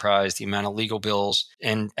certainly a surprise. The amount of legal bills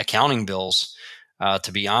and accounting bills,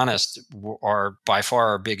 to be honest, are by far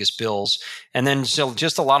our biggest bills. And then so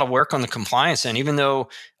just a lot of work on the compliance end, even though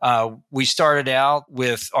we started out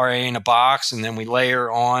with RA in a box and then we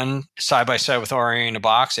layer on side by side with RA in a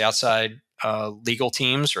box outside legal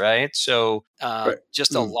teams, right? So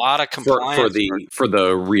just a lot of compliance. For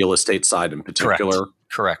the real estate side in particular.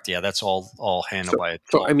 Correct. Yeah, that's all handled by it.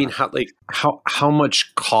 So how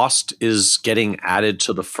much cost is getting added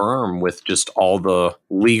to the firm with just all the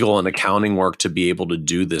legal and accounting work to be able to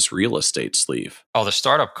do this real estate sleeve? Oh, the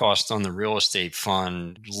startup cost on the real estate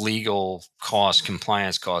fund, legal costs,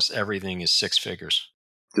 compliance costs, everything is six figures.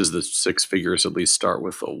 Does the six figures at least start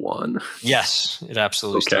with a one? Yes, it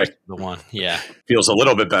absolutely starts with the one. Yeah. Feels a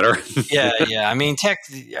little bit better. Yeah. I mean,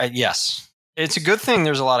 yes. It's a good thing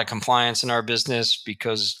there's a lot of compliance in our business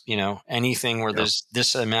because, anything where there's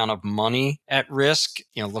this amount of money at risk,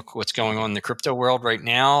 look what's going on in the crypto world right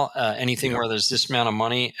now. Anything where there's this amount of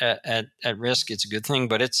money at risk, it's a good thing,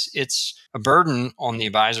 but it's a burden on the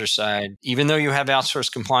advisor side. Even though you have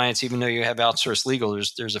outsourced compliance, even though you have outsourced legal,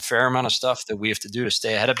 there's a fair amount of stuff that we have to do to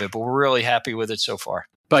stay ahead of it, but we're really happy with it so far.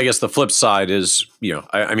 But I guess the flip side is,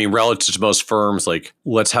 I mean, relative to most firms, like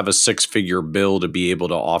let's have a 6-figure bill to be able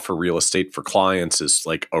to offer real estate for clients is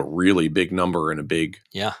like a really big number and a big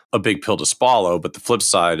pill to swallow. But the flip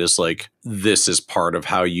side is like, this is part of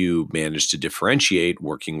how you manage to differentiate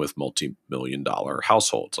working with multi-million-dollar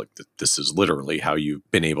households. Like this is literally how you've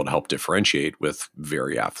been able to help differentiate with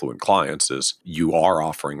very affluent clients is you are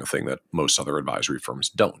offering a thing that most other advisory firms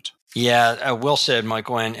don't. Yeah, well said,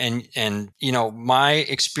 Michael. And my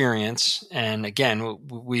experience, and again,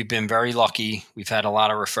 we've been very lucky. We've had a lot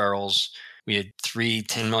of referrals. We had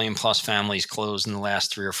 10 million plus families closed in the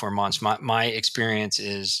last 3 or 4 months. My experience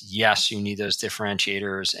is, yes, you need those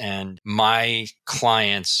differentiators. And my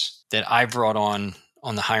clients that I brought on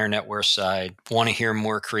the higher net worth side want to hear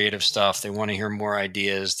more creative stuff. They want to hear more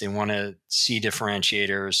ideas. They want to see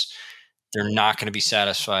differentiators. They're not going to be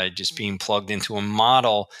satisfied just being plugged into a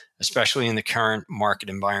model, especially in the current market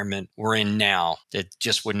environment we're in now, that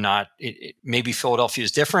just would not, maybe Philadelphia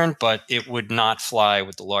is different, but it would not fly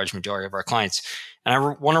with the large majority of our clients. And I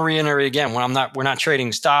want to reiterate again, we're not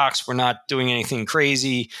trading stocks. We're not doing anything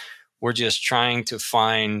crazy. We're just trying to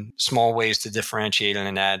find small ways to differentiate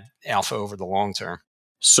and add alpha over the long term.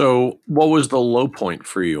 So what was the low point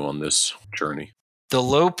for you on this journey? The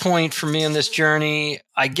low point for me on this journey,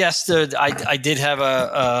 I guess I did have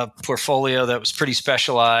a portfolio that was pretty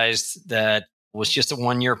specialized, that was just a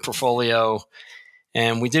 1-year portfolio,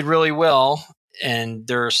 and we did really well. And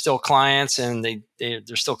there are still clients, and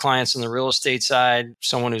there's still clients on the real estate side,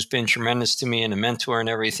 someone who's been tremendous to me and a mentor and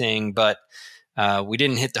everything, but we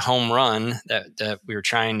didn't hit the home run that we were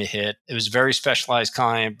trying to hit. It was a very specialized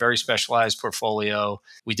client, very specialized portfolio.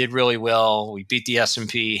 We did really well. We beat the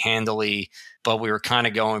S&P handily, but we were kind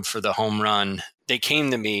of going for the home run. They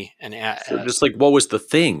came to me and asked. So just like, what was the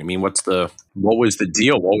thing? I mean, what was the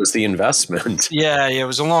deal? What was the investment? Yeah, it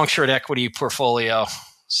was a long short equity portfolio.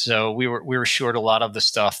 So we were short a lot of the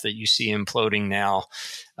stuff that you see imploding now,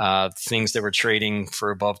 things that were trading for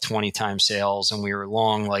above 20 times sales, and we were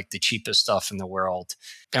long like the cheapest stuff in the world.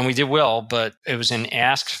 And we did well, but it was an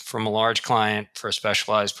ask from a large client for a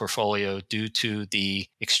specialized portfolio due to the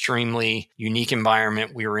extremely unique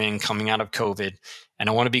environment we were in coming out of COVID. And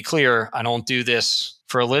I want to be clear, I don't do this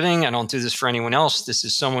for a living. I don't do this for anyone else. This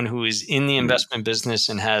is someone who is in the investment business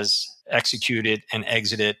and has executed and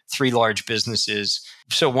exited 3 large businesses.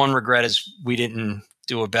 So one regret is we didn't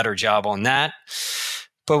do a better job on that.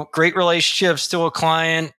 But great relationship, still a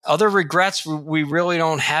client. Other regrets, we really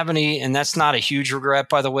don't have any. And that's not a huge regret,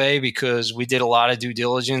 by the way, because we did a lot of due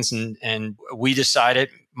diligence and we decided,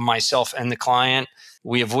 myself and the client,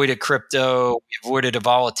 we avoided crypto, we avoided a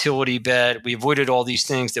volatility bet, we avoided all these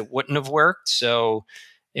things that wouldn't have worked. So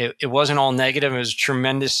it wasn't all negative. It was a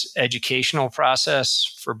tremendous educational process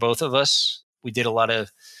for both of us. We did a lot of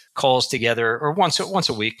calls together, or once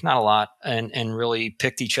a week, not a lot, and really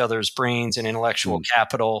picked each other's brains and intellectual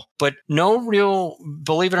capital. But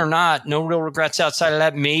believe it or not, no real regrets outside of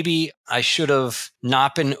that. Maybe I should have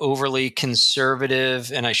not been overly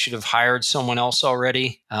conservative, and I should have hired someone else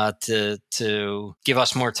already to give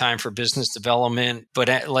us more time for business development.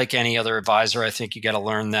 But like any other advisor, I think you got to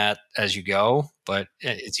learn that as you go. But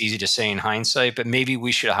it's easy to say in hindsight, but maybe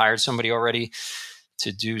we should have hired somebody already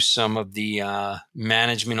to do some of the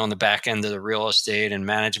management on the back end of the real estate and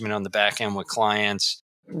management on the back end with clients.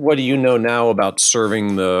 What do you know now about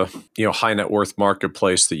serving the high net worth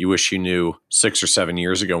marketplace that you wish you knew 6 or 7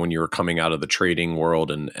 years ago when you were coming out of the trading world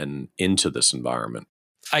and into this environment?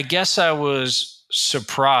 I guess I was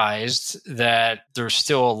surprised that there's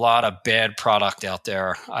still a lot of bad product out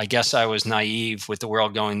there. I guess I was naive with the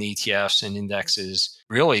world going to ETFs and indexes.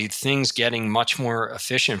 Really, things getting much more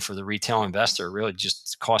efficient for the retail investor. Really,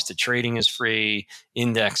 just cost of trading is free,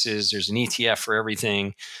 indexes, there's an ETF for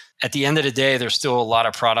everything. At the end of the day, there's still a lot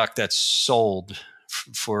of product that's sold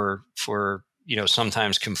for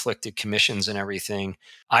sometimes conflicted commissions and everything.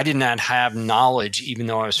 I did not have knowledge, even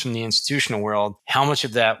though I was from the institutional world, how much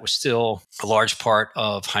of that was still a large part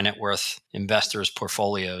of high net worth investors'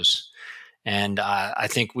 portfolios. And I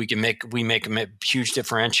think we make a huge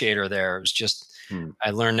differentiator there. It was just,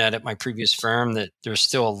 I learned that at my previous firm, that there's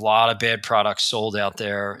still a lot of bad products sold out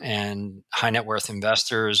there, and high net worth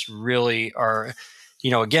investors really are,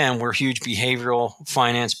 again, we're huge behavioral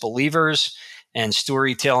finance believers, and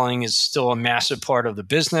storytelling is still a massive part of the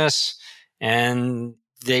business. and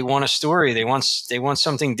they want a story. They want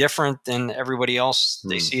something different than everybody else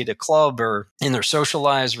they see at a club or in their social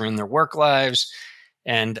lives or in their work lives.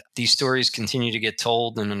 And these stories continue to get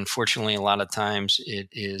told. And unfortunately, a lot of times it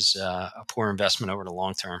is a poor investment over the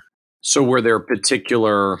long term. So were there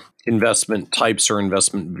particular investment types or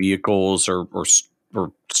investment vehicles or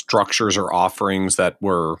structures or offerings that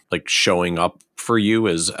were like showing up for you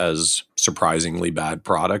as surprisingly bad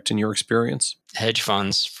product in your experience? Hedge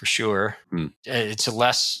funds, for sure. It's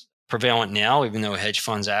less prevalent now, even though hedge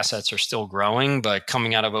funds assets are still growing. But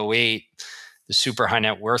coming out of 2008, the super high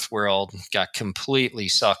net worth world got completely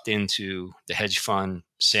sucked into the hedge fund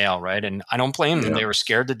sale, right? And I don't blame them. They were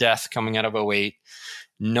scared to death coming out of 2008.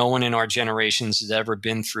 No one in our generations has ever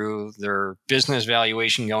been through their business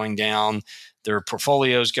valuation going down, their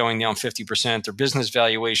portfolios going down 50%, their business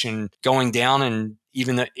valuation going down, and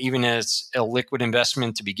even as a liquid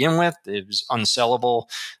investment to begin with, it was unsellable.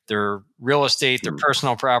 Their real estate, their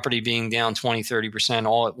personal property being down 20, 30%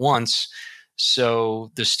 all at once.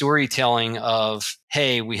 So the storytelling of,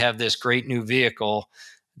 hey, we have this great new vehicle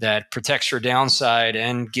that protects your downside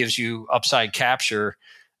and gives you upside capture,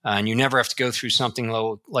 and you never have to go through something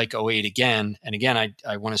like 2008 again. And again,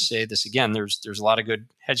 I want to say this again, there's a lot of good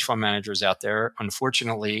hedge fund managers out there.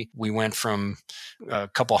 Unfortunately, we went from a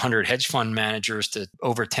couple hundred hedge fund managers to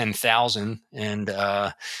over 10,000, and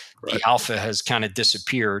the alpha has kind of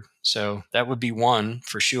disappeared. So that would be one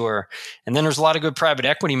for sure. And then there's a lot of good private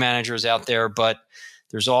equity managers out there, but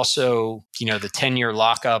there's also, the 10-year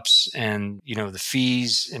lockups and, the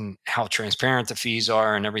fees and how transparent the fees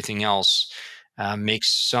are and everything else. Makes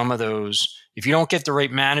some of those, if you don't get the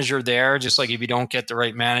right manager there, just like if you don't get the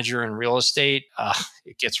right manager in real estate,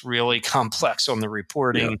 it gets really complex on the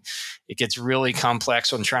reporting. Yeah. It gets really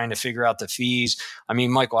complex on trying to figure out the fees. I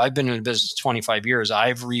mean, Michael, I've been in the business 25 years.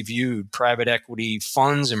 I've reviewed private equity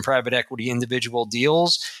funds and private equity individual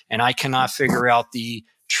deals, and I cannot figure out the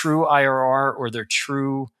true IRR or their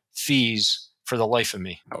true fees for the life of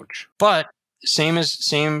me. Ouch. But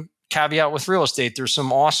same caveat with real estate, there's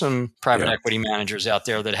some awesome private equity managers out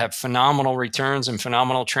there that have phenomenal returns and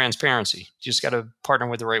phenomenal transparency. You just got to partner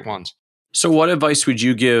with the right ones. So what advice would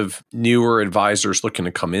you give newer advisors looking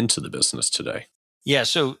to come into the business today? Yeah.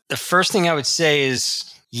 So the first thing I would say is,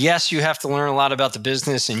 yes, you have to learn a lot about the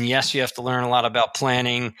business, and yes, you have to learn a lot about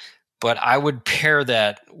planning, but I would pair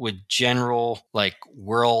that with general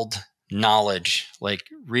world knowledge, like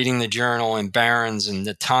reading the Journal and Barron's and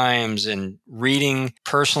the Times, and reading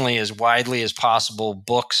personally as widely as possible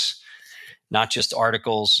books, not just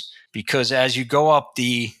articles, because as you go up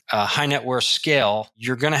the high net worth scale,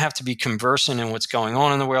 you're going to have to be conversant in what's going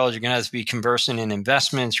on in the world. You're going to have to be conversant in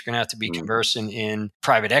investments. You're going to have to be conversant in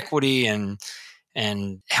private equity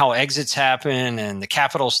and how exits happen and the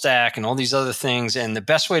capital stack and all these other things. And the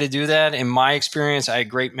best way to do that, in my experience, I had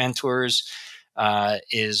great mentors,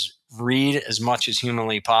 is read as much as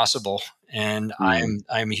humanly possible. And I'm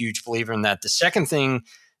a huge believer in that. The second thing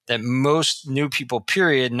that most new people,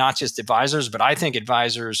 period, not just advisors, but I think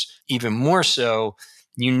advisors even more so,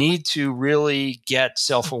 you need to really get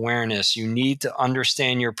self-awareness. You need to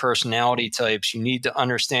understand your personality types. You need to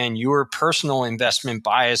understand your personal investment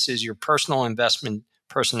biases, your personal investment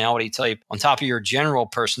personality type on top of your general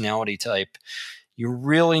personality type. You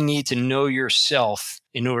really need to know yourself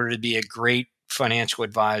in order to be a great financial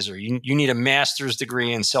advisor. You need a master's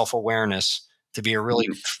degree in self-awareness to be a really,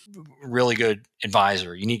 really good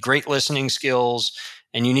advisor. You need great listening skills,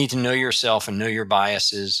 and you need to know yourself and know your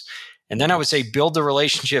biases. And then I would say build the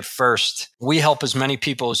relationship first. We help as many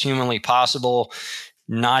people as humanly possible,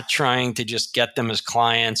 not trying to just get them as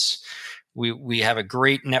clients. We have a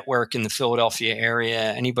great network in the Philadelphia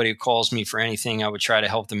area. Anybody who calls me for anything, I would try to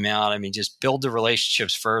help them out. I mean, just build the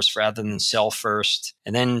relationships first rather than sell first.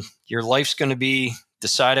 And then your life's going to be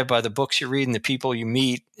decided by the books you read and the people you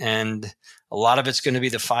meet. And a lot of it's going to be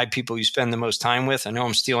the 5 people you spend the most time with. I know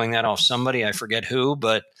I'm stealing that off somebody. I forget who,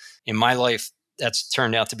 but in my life, that's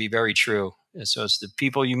turned out to be very true. And so it's the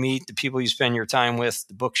people you meet, the people you spend your time with,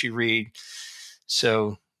 the books you read.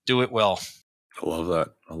 So do it well. I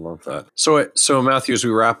love that. So Matthew, as we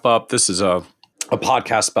wrap up, this is a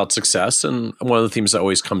podcast about success. And one of the themes that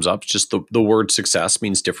always comes up is just the word success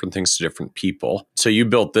means different things to different people. So you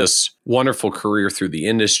built this wonderful career through the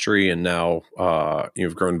industry, and now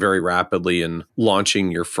you've grown very rapidly in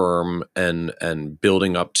launching your firm and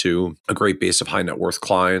building up to a great base of high net worth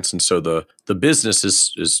clients. And so the business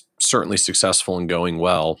is certainly successful and going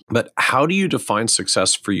well. But how do you define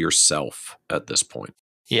success for yourself at this point?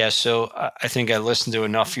 Yeah, so I think I listened to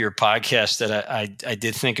enough of your podcast that I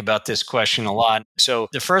did think about this question a lot. So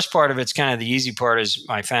the first part of it's kind of the easy part is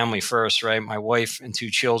my family first, right? My wife and 2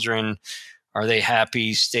 children. Are they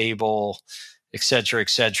happy, stable, et cetera, et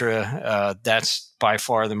cetera? That's by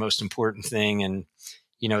far the most important thing. And,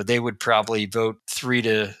 they would probably vote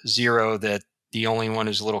 3-0 that the only one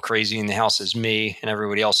who's a little crazy in the house is me and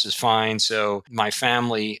everybody else is fine. So my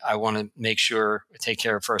family, I want to make sure I take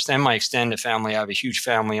care of first. And my extended family, I have a huge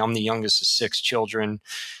family. I'm the youngest of 6 children.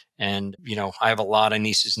 And, I have a lot of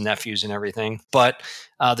nieces and nephews and everything. But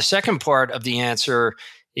the second part of the answer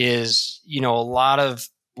is, a lot of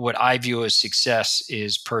what I view as success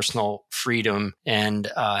is personal freedom and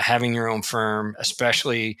having your own firm,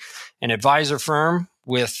 especially an advisor firm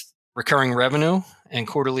with recurring revenue and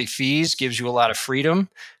quarterly fees gives you a lot of freedom.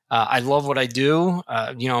 I love what I do.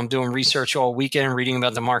 I'm doing research all weekend, reading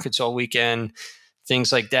about the markets all weekend,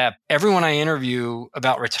 things like that. Everyone I interview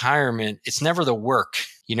about retirement, it's never the work.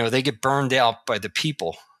 They get burned out by the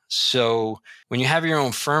people. So when you have your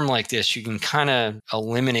own firm like this, you can kind of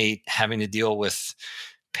eliminate having to deal with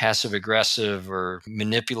passive aggressive or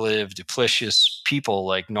manipulative, duplicitous people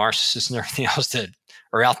like narcissists and everything else that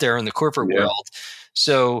are out there in the corporate world.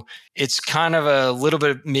 So it's kind of a little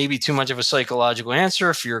bit, maybe too much of a psychological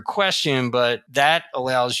answer for your question, but that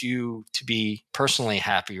allows you to be personally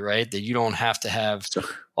happy, right? That you don't have to have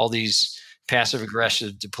all these passive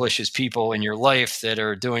aggressive, duplicitous people in your life that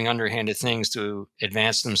are doing underhanded things to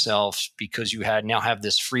advance themselves because you now have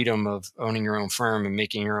this freedom of owning your own firm and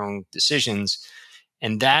making your own decisions.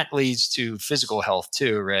 And that leads to physical health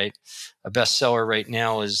too, right? A bestseller right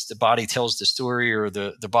now is The Body Tells the Story, or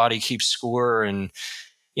the Body Keeps Score. And,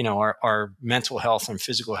 our mental health and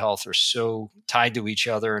physical health are so tied to each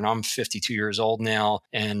other. And I'm 52 years old now.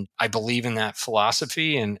 And I believe in that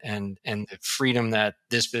philosophy and the freedom that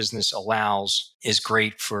this business allows is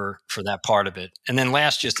great for that part of it. And then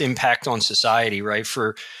last, just impact on society, right?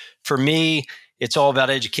 For me, it's all about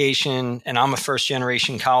education, and I'm a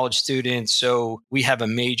first-generation college student, so we have a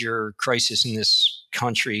major crisis in this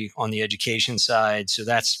country on the education side. So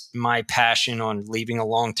that's my passion on leaving a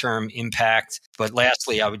long-term impact. But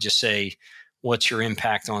lastly, I would just say, what's your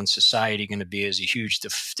impact on society going to be is a huge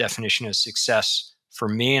definition of success for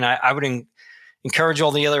me. And I would encourage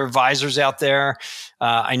all the other advisors out there.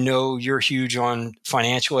 I know you're huge on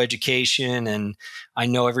financial education, and I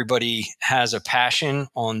know everybody has a passion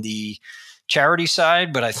on the charity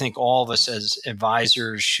side, but I think all of us as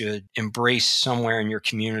advisors should embrace somewhere in your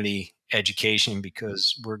community education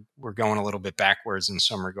because we're going a little bit backwards in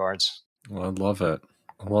some regards. Well, I love it.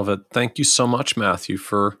 I love it. Thank you so much, Matthew,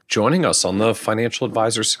 for joining us on the Financial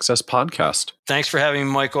Advisor Success Podcast. Thanks for having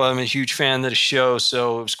me, Michael. I'm a huge fan of the show,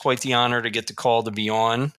 so it was quite the honor to get the call to be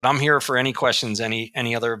on. I'm here for any questions,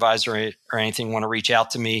 any other advisor or anything want to reach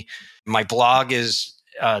out to me. My blog is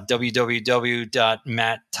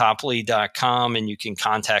www.matttopley.com, and you can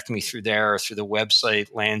contact me through there or through the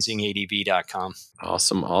website lansingadv.com.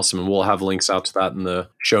 Awesome. And we'll have links out to that in the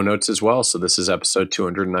show notes as well. So this is episode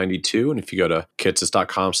 292. And if you go to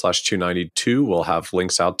kitces.com/292, we'll have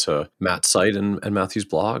links out to Matt's site and Matthew's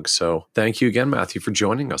blog. So thank you again, Matthew, for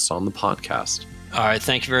joining us on the podcast. All right.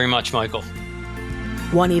 Thank you very much, Michael.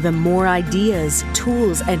 Want even more ideas,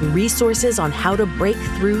 tools, and resources on how to break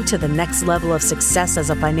through to the next level of success as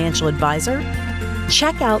a financial advisor?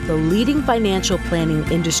 Check out the leading financial planning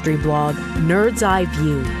industry blog, Nerd's Eye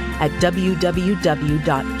View, at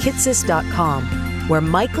www.kitces.com, where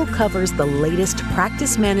Michael covers the latest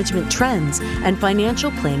practice management trends and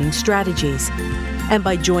financial planning strategies. And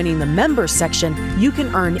by joining the members section, you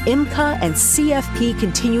can earn IMCA and CFP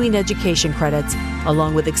continuing education credits,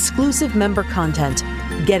 along with exclusive member content.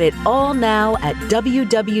 Get it all now at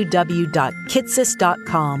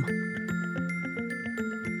www.kitces.com.